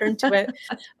future I'll return to it.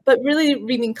 But really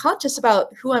being conscious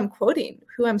about who I'm quoting,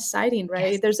 who I'm citing,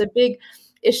 right? Yes. There's a big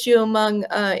issue among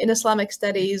in Islamic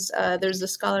studies. There's a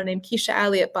scholar named Keisha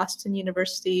Ali at Boston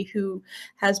University who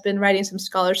has been writing some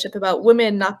scholarship about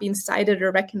women not being cited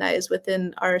or recognized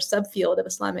within our subfield of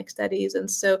Islamic studies. And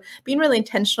so being really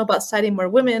intentional about citing more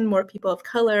women, more people of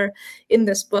color in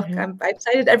this book. I've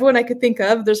cited everyone I could think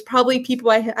of. There's probably people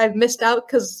I've missed out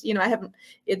because, I haven't,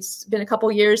 it's been a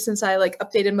couple years since I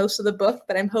updated most of the book,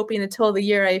 but I'm hoping until the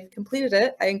year I've completed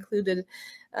it, I included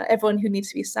everyone who needs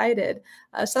to be cited.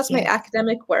 So that's my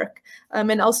academic work.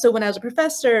 And also when I was a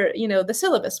professor, the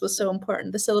syllabus was so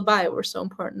important. The syllabi were so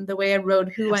important. The way I wrote,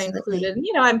 who I included.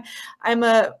 And,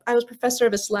 I was professor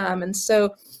of Islam. And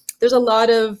so there's a lot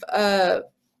of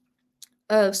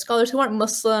scholars who aren't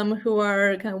Muslim, who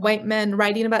are kind of white men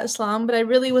writing about Islam, but I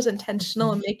really was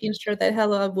intentional in making sure that I had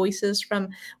a lot of voices from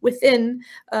within,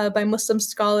 by Muslim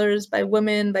scholars, by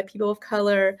women, by people of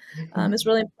color, is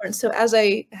really important. So as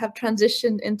I have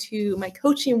transitioned into my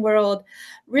coaching world,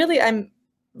 really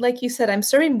like you said, I'm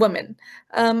serving women.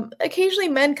 Occasionally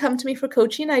men come to me for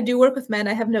coaching. I do work with men.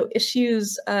 I have no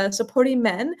issues supporting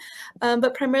men,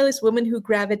 but primarily it's women who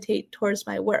gravitate towards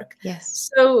my work.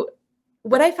 So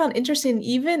what I found interesting,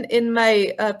 even in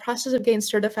my process of getting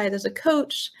certified as a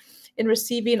coach, in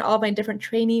receiving all my different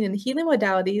training and healing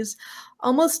modalities,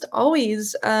 almost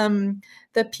always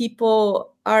the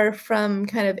people are from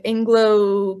kind of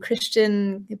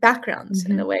Anglo-Christian backgrounds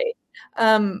in a way.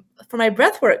 For my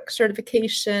breathwork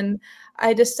certification,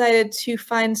 I decided to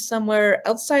find somewhere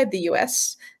outside the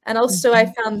US. And also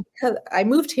I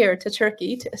moved here to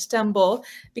Turkey, to Istanbul,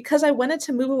 because I wanted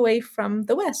to move away from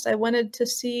the West. I wanted to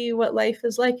see what life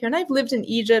is like here. And I've lived in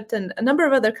Egypt and a number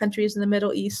of other countries in the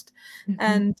Middle East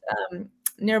and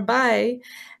nearby.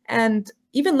 And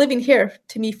even living here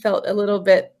to me felt a little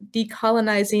bit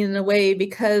decolonizing in a way,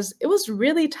 because it was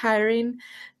really tiring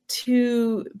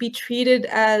to be treated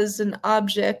as an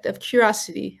object of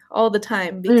curiosity all the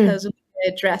time because of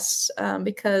my dress,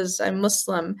 because I'm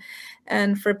Muslim,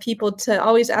 and for people to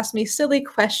always ask me silly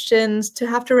questions, to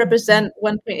have to represent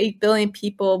 1.8 billion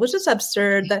people, which is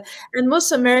absurd. And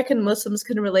most American Muslims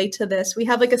can relate to this. We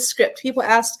have a script. People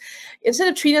ask, instead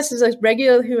of treating us as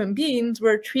regular human beings,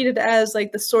 we're treated as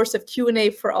the source of Q&A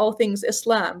for all things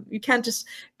Islam. You can't just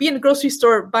be in a grocery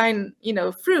store buying,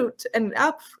 fruit and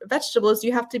vegetables.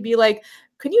 You have to be like,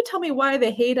 can you tell me why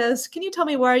they hate us? Can you tell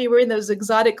me why are you wearing those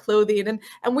exotic clothing?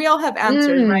 And we all have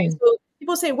answers, right? So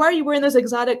people say, why are you wearing those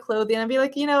exotic clothing? And I'd be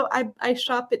like, I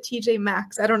shop at TJ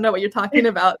Maxx. I don't know what you're talking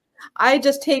about. I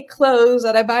just take clothes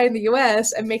that I buy in the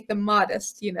US and make them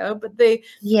modest, but they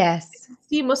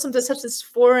see Muslims as such this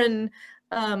foreign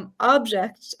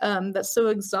object that's so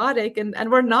exotic,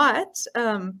 and we're not.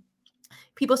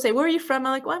 People say, where are you from?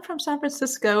 I'm like, well, I'm from San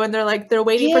Francisco. And they're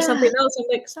waiting for something else. I'm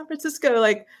like, San Francisco,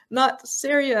 not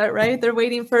Syria, right? They're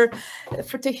waiting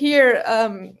to hear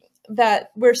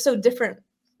that we're so different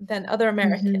than other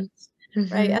Americans,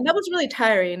 right? And that was really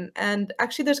tiring. And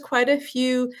actually, there's quite a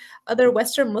few other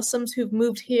Western Muslims who've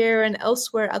moved here and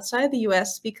elsewhere outside the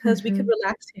US because we could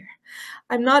relax here.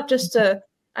 I'm not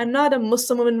a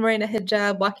Muslim woman wearing a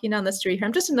hijab walking down the street here.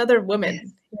 I'm just another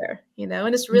woman here,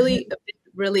 and it's really a big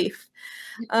relief.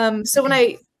 So when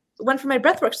I went for my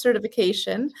breathwork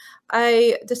certification,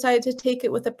 I decided to take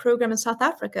it with a program in South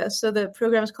Africa. So the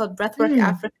program is called Breathwork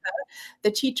Africa. The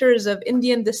teacher is of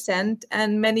Indian descent,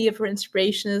 and many of her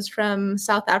inspiration is from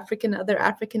South African, other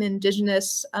African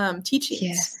indigenous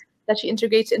teachings that she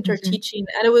integrates into her teaching.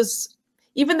 And it was,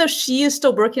 even though she is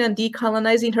still working on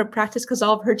decolonizing her practice because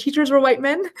all of her teachers were white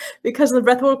men, because in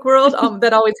the breathwork world,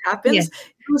 that always happens.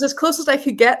 It was as close as I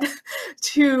could get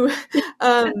to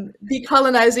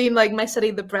decolonizing my study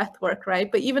of the breath work, right?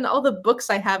 But even all the books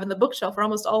I have in the bookshelf are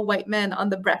almost all white men on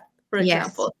the breath, for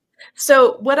example.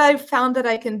 So what I've found that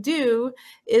I can do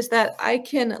is that I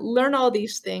can learn all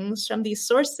these things from these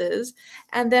sources,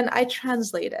 and then I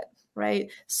translate it,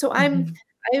 right? So I've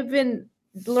been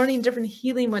learning different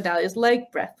healing modalities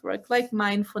like breathwork, like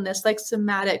mindfulness, like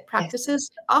somatic practices,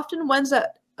 often ones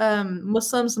that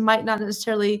Muslims might not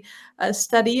necessarily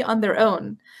study on their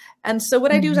own. And so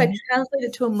what I do is I translate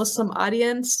it to a Muslim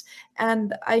audience,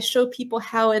 and I show people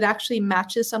how it actually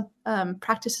matches some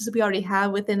practices that we already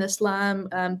have within Islam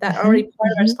that are already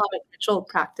part of our Islamic ritual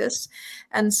practice.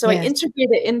 And so I integrate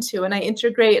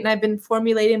it and I've been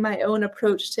formulating my own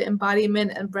approach to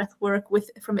embodiment and breath work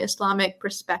from Islamic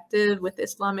perspective, with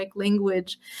Islamic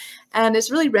language. And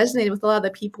it's really resonated with a lot of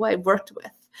the people I've worked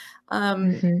with.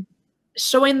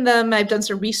 Showing them, I've done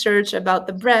some research about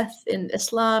the breath in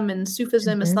Islam and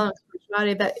Sufism, Islamic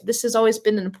spirituality, that this has always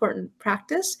been an important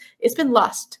practice. It's been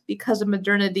lost because of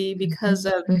modernity, because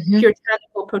of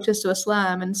puritanical approaches to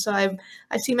Islam. And so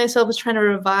I see myself as trying to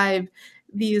revive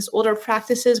these older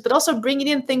practices, but also bringing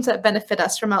in things that benefit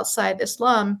us from outside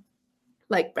Islam,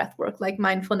 like breath work, like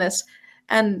mindfulness,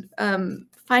 and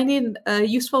finding a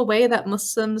useful way that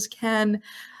Muslims can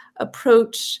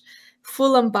approach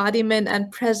full embodiment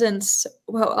and presence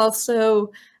while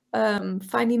also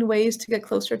finding ways to get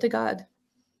closer to God.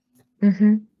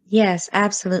 Yes,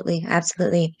 absolutely,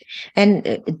 absolutely.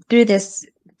 And through this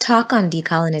talk on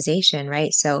decolonization,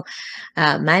 right? So,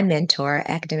 my mentor,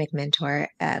 academic mentor,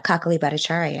 Kakali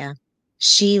Bhattacharya,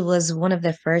 she was one of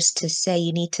the first to say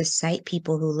you need to cite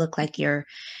people who look like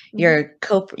Mhm,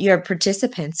 your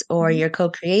participants or mhm, your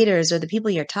co-creators or the people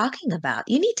you're talking about.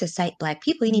 You need to cite Black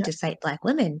people. You need yeah, to cite Black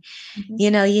women. mhm,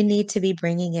 You need to be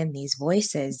bringing in these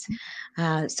voices.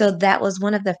 So that was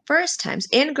one of the first times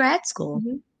in grad school,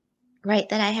 mhm, right,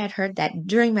 that I had heard that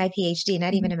during my PhD,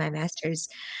 not mhm, even in my master's.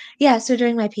 Yeah, so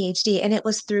during my PhD, and it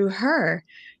was through her,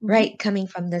 mhm, right, coming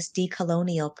from this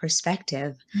decolonial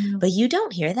perspective. yeah, But you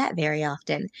don't hear that very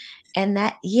often. And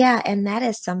that, yeah, and that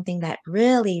is something that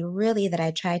really, really that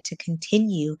I try to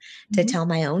continue to mhm, tell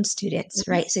my own students, mhm,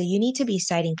 right? So you need to be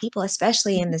citing people,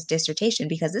 especially in mhm, this dissertation,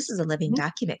 because this is a living mhm.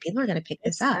 document. People are going to pick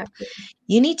this up. Exactly.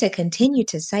 You need to continue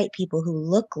to cite people who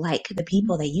look like the Mhm,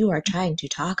 people that you are trying to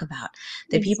talk about,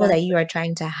 the people that you exactly. are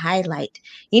trying to highlight.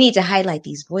 You need to highlight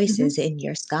these voices Mhm, in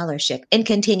your scholarship and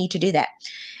continue to do that.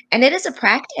 And it is a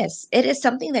practice. It is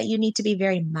something that you need to be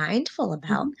very mindful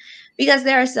about mhm, because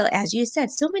there are so, as you said,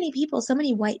 so many people, so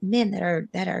many white men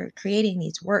that are creating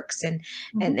these works and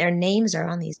mhm, their names are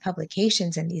on these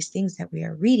publications and these things that we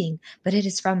are reading, but it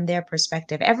is from their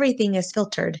perspective. Everything is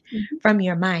filtered mhm, from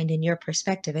your mind and your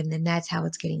perspective, and then that's how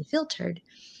it's getting filtered.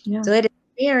 yeah, So it is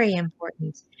very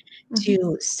important mhm,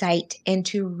 to cite and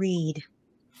to read.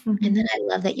 And then mhm, I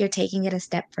love that you're taking it a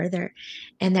step further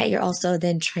and that you're also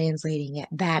then translating it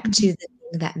back to mhm, the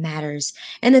thing that matters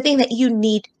and the thing that you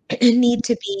need need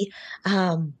to be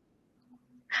um,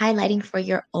 highlighting for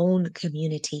your own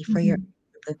community, for your mhm,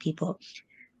 group of people.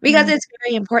 Because yeah, it's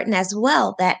very important as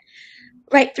well that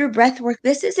right through breath work,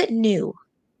 this isn't new.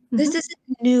 This mhm,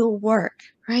 isn't new work,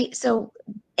 right? So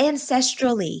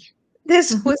ancestrally,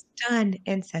 this mhm, was done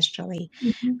ancestrally,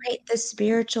 mhm, right? The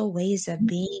spiritual ways of mhm,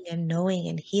 being and knowing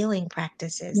and healing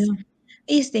practices, yeah,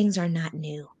 these things are not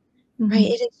new, right? mhm,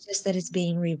 It is just that it's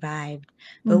being revived.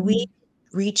 But we mhm,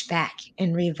 reach back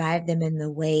and revive them in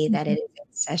the way that mhm. it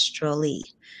is ancestrally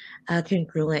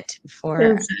congruent for.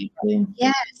 Exactly.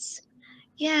 Yes,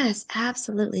 yes,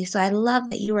 absolutely. So I love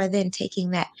that you are then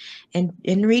taking that and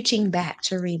reaching back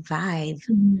to revive.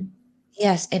 Mhm,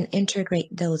 Yes, and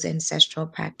integrate those ancestral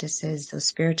practices, those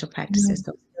spiritual yeah, practices,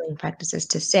 those healing practices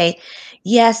to say,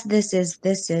 yes, this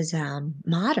is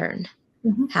modern.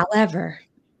 mhm, However,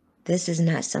 this is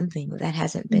not something that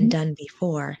hasn't been mhm, done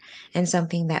before and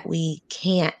something that we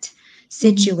can't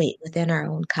mhm. situate within our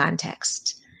own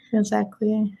context.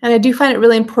 Exactly. And I do find it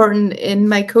really important in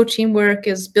my coaching work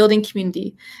is building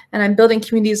community. And I'm building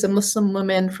communities of Muslim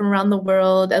women from around the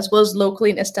world, as well as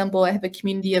locally in Istanbul. I have a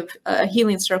community of a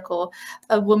healing circle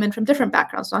of women from different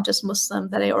backgrounds, not just Muslim,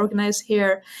 that I organize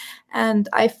here. And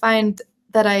I find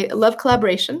that I love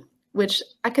collaboration, which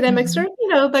academics are,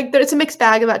 Mhm. like there's a mixed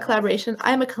bag about collaboration.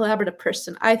 I'm a collaborative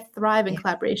person. I thrive in Yeah.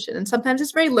 collaboration. And sometimes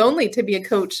it's very lonely to be a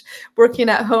coach working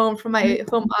at home from my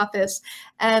home office.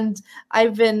 And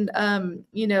I've been,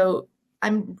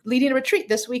 I'm leading a retreat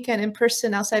this weekend in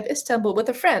person outside of Istanbul with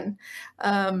a friend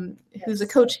who's a Yes.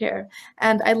 coach here.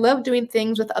 And I love doing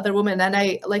things with other women and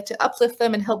I like to uplift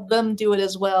them and help them do it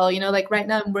as well. Like right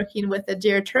now I'm working with a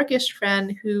dear Turkish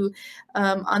friend who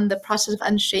on the process of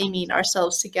unshaming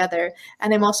ourselves together.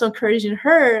 And I'm also encouraging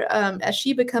her as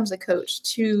she becomes a coach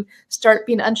to start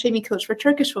being an unshaming coach for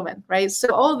Turkish women, right? So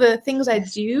all the things I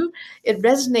Yes. do, it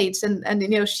resonates and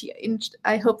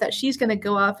I hope that she's going to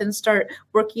go off and start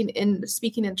working in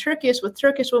speaking in Turkish with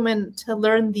Turkish women to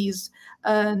learn these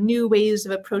new ways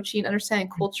of approaching understanding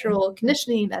Mhm. cultural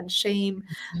conditioning and shame,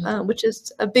 Mhm. which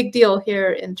is a big deal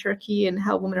here in Turkey and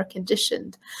how women are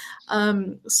conditioned.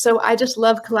 So I just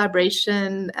love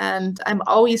collaboration, and I'm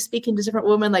always speaking to different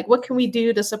women like, what can we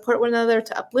do to support one another,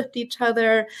 to uplift each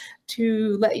other,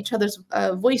 to let each other's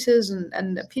voices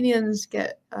and opinions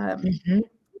get Mhm.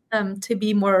 to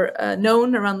be more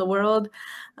known around the world.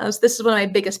 So this is one of my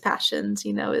biggest passions,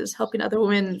 is helping other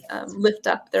women lift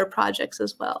up their projects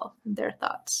as well, and their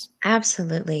thoughts.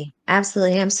 Absolutely.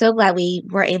 Absolutely. I'm so glad we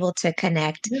were able to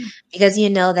connect Yeah, because you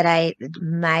know that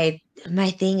my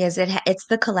thing is it's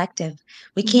the collective.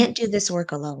 We mhm, can't do this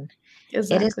work alone.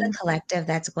 It is the exactly. collective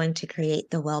that's going to create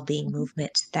the well-being Mhm,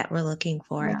 movement that we're looking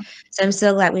for. yeah, So I'm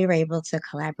so glad we were able to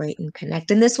collaborate and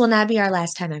connect. And this will not be our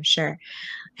last time, I'm sure,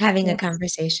 having a yes.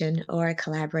 conversation or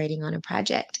collaborating on a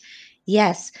project.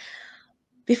 Yes.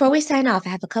 Before we sign off, I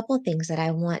have a couple of things that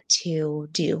I want to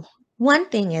do. One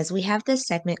thing is we have this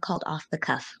segment called Off the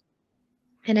Cuff,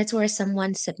 and it's where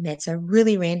someone submits a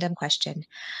really random question.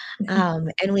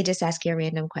 And we just ask you a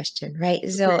random question, right?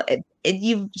 So Okay.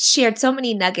 you've shared so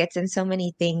many nuggets and so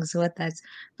many things with us.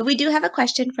 But we do have a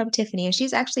question from Tiffany, and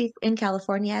she's actually in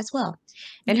California as well.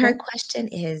 And her Okay. question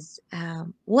is,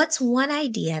 what's one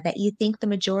idea that you think the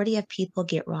majority of people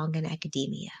get wrong in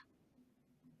academia?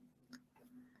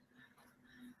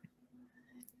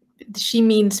 She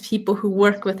means people who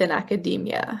work within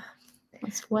academia.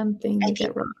 That's one thing I they think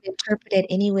get wrong. you can interpret it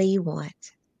any way you want.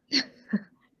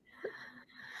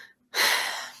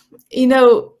 You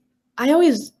know, I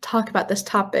always talk about this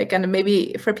topic, and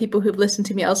maybe for people who've listened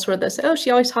to me elsewhere, they say, "Oh,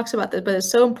 she always talks about this," but it's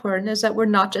so important is that we're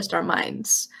not just our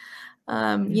minds. You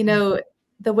Mhm. know,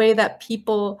 the way that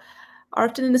people are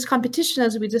often in this competition,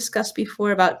 as we discussed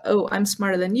before, about, oh, I'm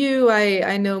smarter than you,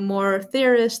 I know more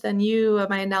theorists than you,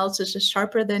 my analysis is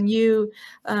sharper than you.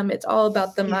 It's all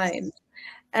about the Yes. mind.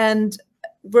 And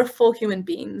we're full human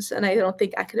beings, and I don't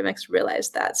think academics realize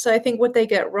that. So I think what they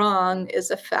get wrong is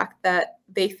the fact that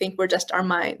they think we're just our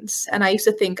minds. And I used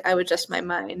to think I was just my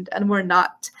mind, and we're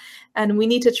not. And we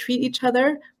need to treat each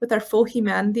other with our full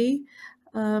humanity.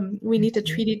 We need to Mhm.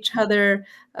 treat each other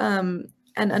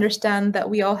and understand that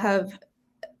we all have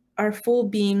our full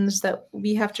beings, that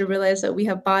we have to realize that we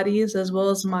have bodies as well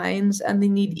as minds, and they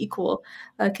need equal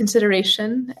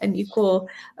consideration and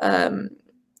um,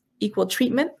 equal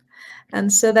treatment.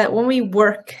 And so that when we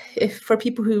work, if for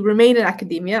people who remain in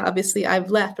academia, obviously I've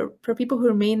left, but for people who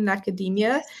remain in academia,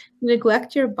 Yes. you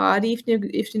neglect your body,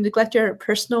 if you neglect your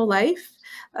personal life,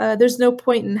 there's no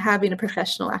point in having a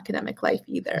professional academic life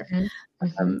either. Mhm.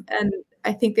 Mhm. And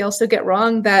I think they also get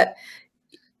wrong that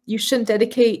you shouldn't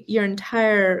dedicate your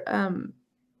entire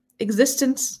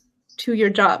existence to your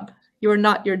job. You're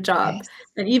not your job. Yes.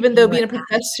 And even though You are being a not.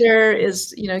 professor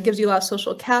is, gives you a lot of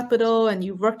social capital and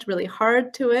you've worked really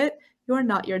hard to it, you're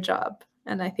not your job.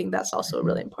 And I think that's also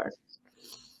really Mhm. important.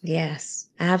 Yes,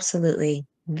 absolutely.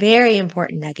 Very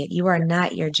important nugget. You are Yeah,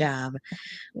 not your job.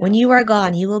 When yeah, you are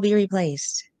gone, you will be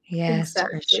replaced. Yes, for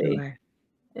exactly. sure.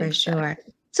 For sure.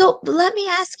 Exactly. So let me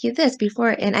ask you this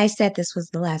before, and I said this was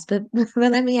the last, but, but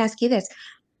let me ask you this.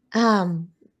 Um,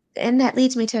 and that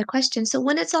leads me to a question. So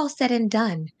when it's all said and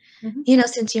done, Mhm.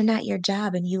 since you're not your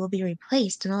job and you will be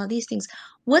replaced and all of these things,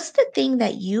 what's the thing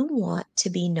that you want to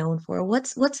be known for?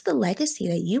 What's the legacy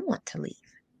that you want to leave?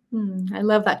 I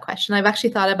love that question. I've actually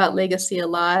thought about legacy a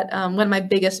lot. One of my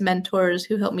biggest mentors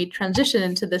who helped me transition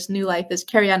into this new life is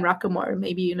Carrie Ann Rockamore.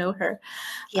 Maybe you know her.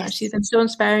 She's Yes. been so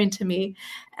inspiring to me.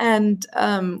 And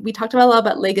we talked about a lot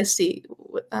about legacy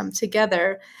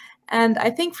together. And I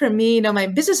think for me, my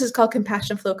business is called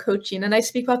Compassion Flow Coaching, and I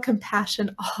speak about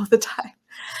compassion all the time.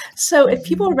 So if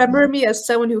people Mhm. remember me as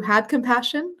someone who had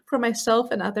compassion for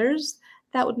myself and others,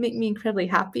 that would make me incredibly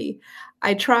happy.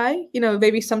 I try,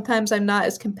 maybe sometimes I'm not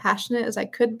as compassionate as I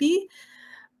could be,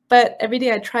 but every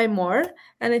day I try more.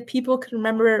 And if people can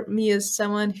remember me as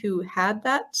someone who had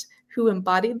that, who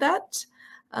embodied that,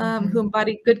 who Mhm.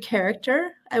 embodied good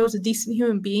character, I was a decent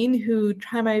human being who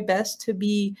tried my best to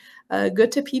be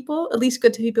good to people, at least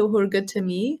good to people who are good to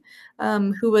me,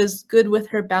 who was good with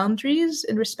her boundaries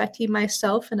and respecting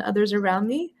myself and others around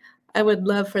me. I would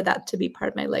love for that to be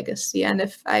part of my legacy. And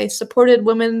if I supported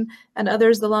women and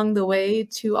others along the way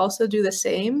to also do the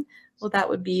same, well, that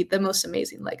would be the most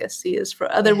amazing legacy, is for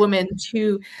other Yeah. women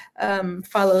to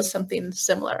follow something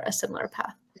similar, a similar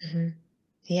path. Mhm.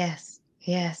 Yes.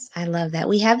 Yes. I love that.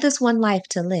 We have this one life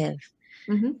to live,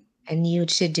 Hmm. and you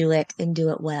should do it and do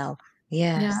it well.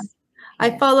 Yeah. Yes. I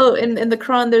Yes. follow in the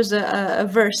Quran, there's a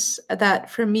verse that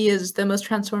for me is the most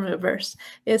transformative verse.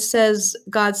 It says,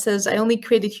 God says, I only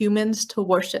created humans to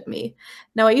worship me.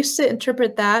 Now, I used to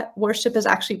interpret that worship as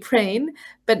actually praying,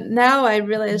 but now I Mhm.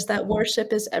 realize that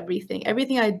worship is everything.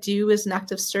 Everything I do is an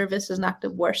act of service, is an act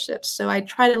of worship. So I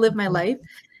try to live my Mhm. life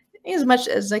as much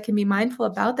as I can be mindful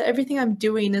about that everything I'm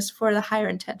doing is for the higher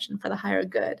intention, for the higher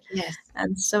good. Yes.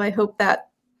 And so I hope that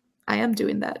I am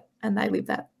doing that and I leave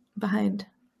that behind.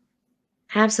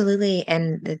 Absolutely.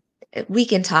 And we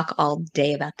can talk all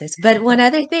day about this. But one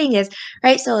other thing is,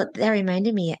 right, so that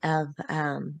reminded me of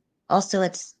also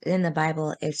it's in the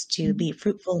Bible is to Mhm. be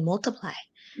fruitful and multiply,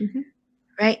 Mhm.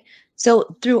 right?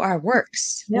 So through our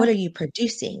works, Yeah, what are you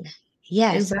producing?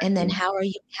 Yes. And then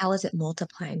exactly. how is it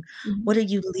multiplying? Mhm. What are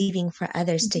you leaving for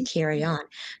others to Mhm. carry on?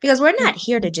 Because we're not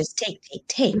here Exactly. to just take, take,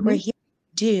 take. We're Mhm. here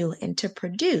to do and to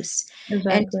produce and to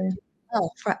Exactly. do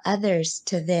well for others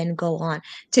to then go on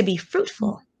to be Mhm.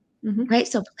 fruitful. Mhm. Right,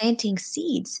 so planting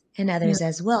seeds in Yeah. others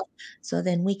as well, so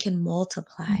then we can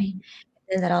multiply, Mhm.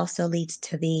 and that also leads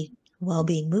to the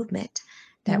well-being movement,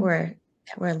 that we're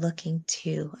looking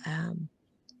to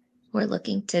we're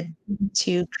looking to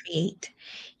create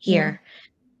Yeah. here.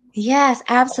 Yes,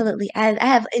 absolutely. I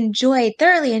have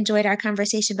thoroughly enjoyed our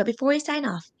conversation. But before we sign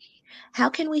off, how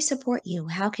can we support you?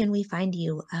 How can we find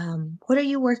you? What are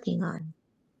you working on?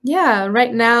 Yeah,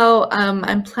 right now,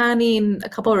 I'm planning a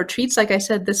couple of retreats. Like I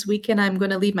said, this weekend, I'm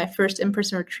going to lead my first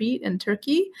in-person retreat in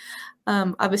Turkey.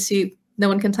 Obviously, no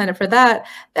one can sign up for that.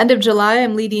 The end of July,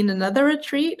 I'm leading another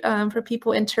retreat for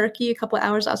people in Turkey, a couple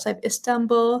hours outside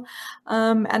Istanbul.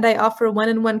 And I offer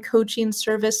one-on-one coaching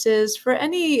services for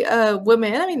any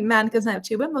women. I mean, man can sign up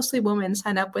too, but mostly women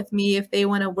sign up with me if they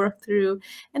want to work through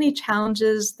any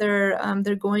challenges they're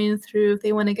going through, if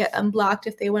they want to get unblocked,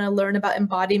 if they want to learn about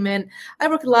embodiment. I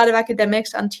work with a lot of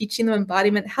academics on teaching them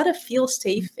embodiment, how to feel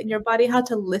safe in your body, how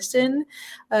to listen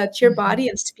to your body Mhm.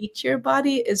 and speak to your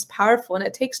body is powerful, and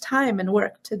it takes time and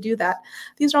work to do that.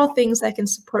 These are all things I can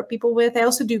support people with. I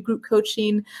also do group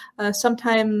coaching,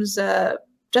 sometimes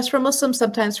just for Muslims,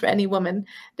 sometimes for any woman,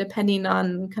 depending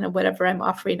on kind of whatever I'm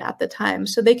offering at the time.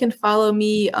 So they can follow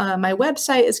me. My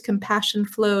website is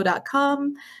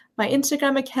compassionflow.com. My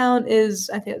Instagram account is,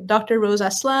 I think, Dr. Rose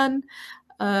Aslan.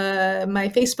 My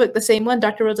Facebook, the same one,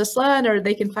 Dr. Rose Aslan, or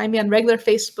they can find me on regular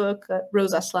Facebook,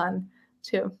 Rose Aslan,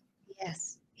 too.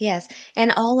 Yes, yes.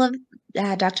 And all of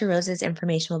Dr. Rose's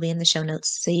information will be in the show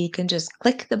notes, so you can just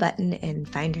click the button and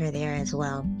find her there as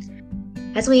well.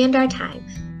 As we end our time,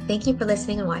 thank you for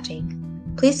listening and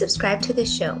watching. Please subscribe to this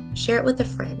show, share it with a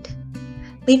friend,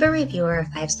 leave a review or a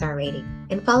 5-star rating,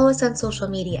 and follow us on social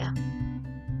media.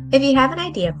 If you have an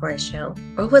idea for a show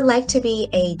or would like to be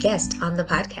a guest on the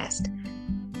podcast,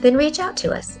 then reach out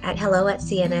to us at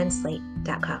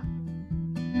hello@cnnslate.com.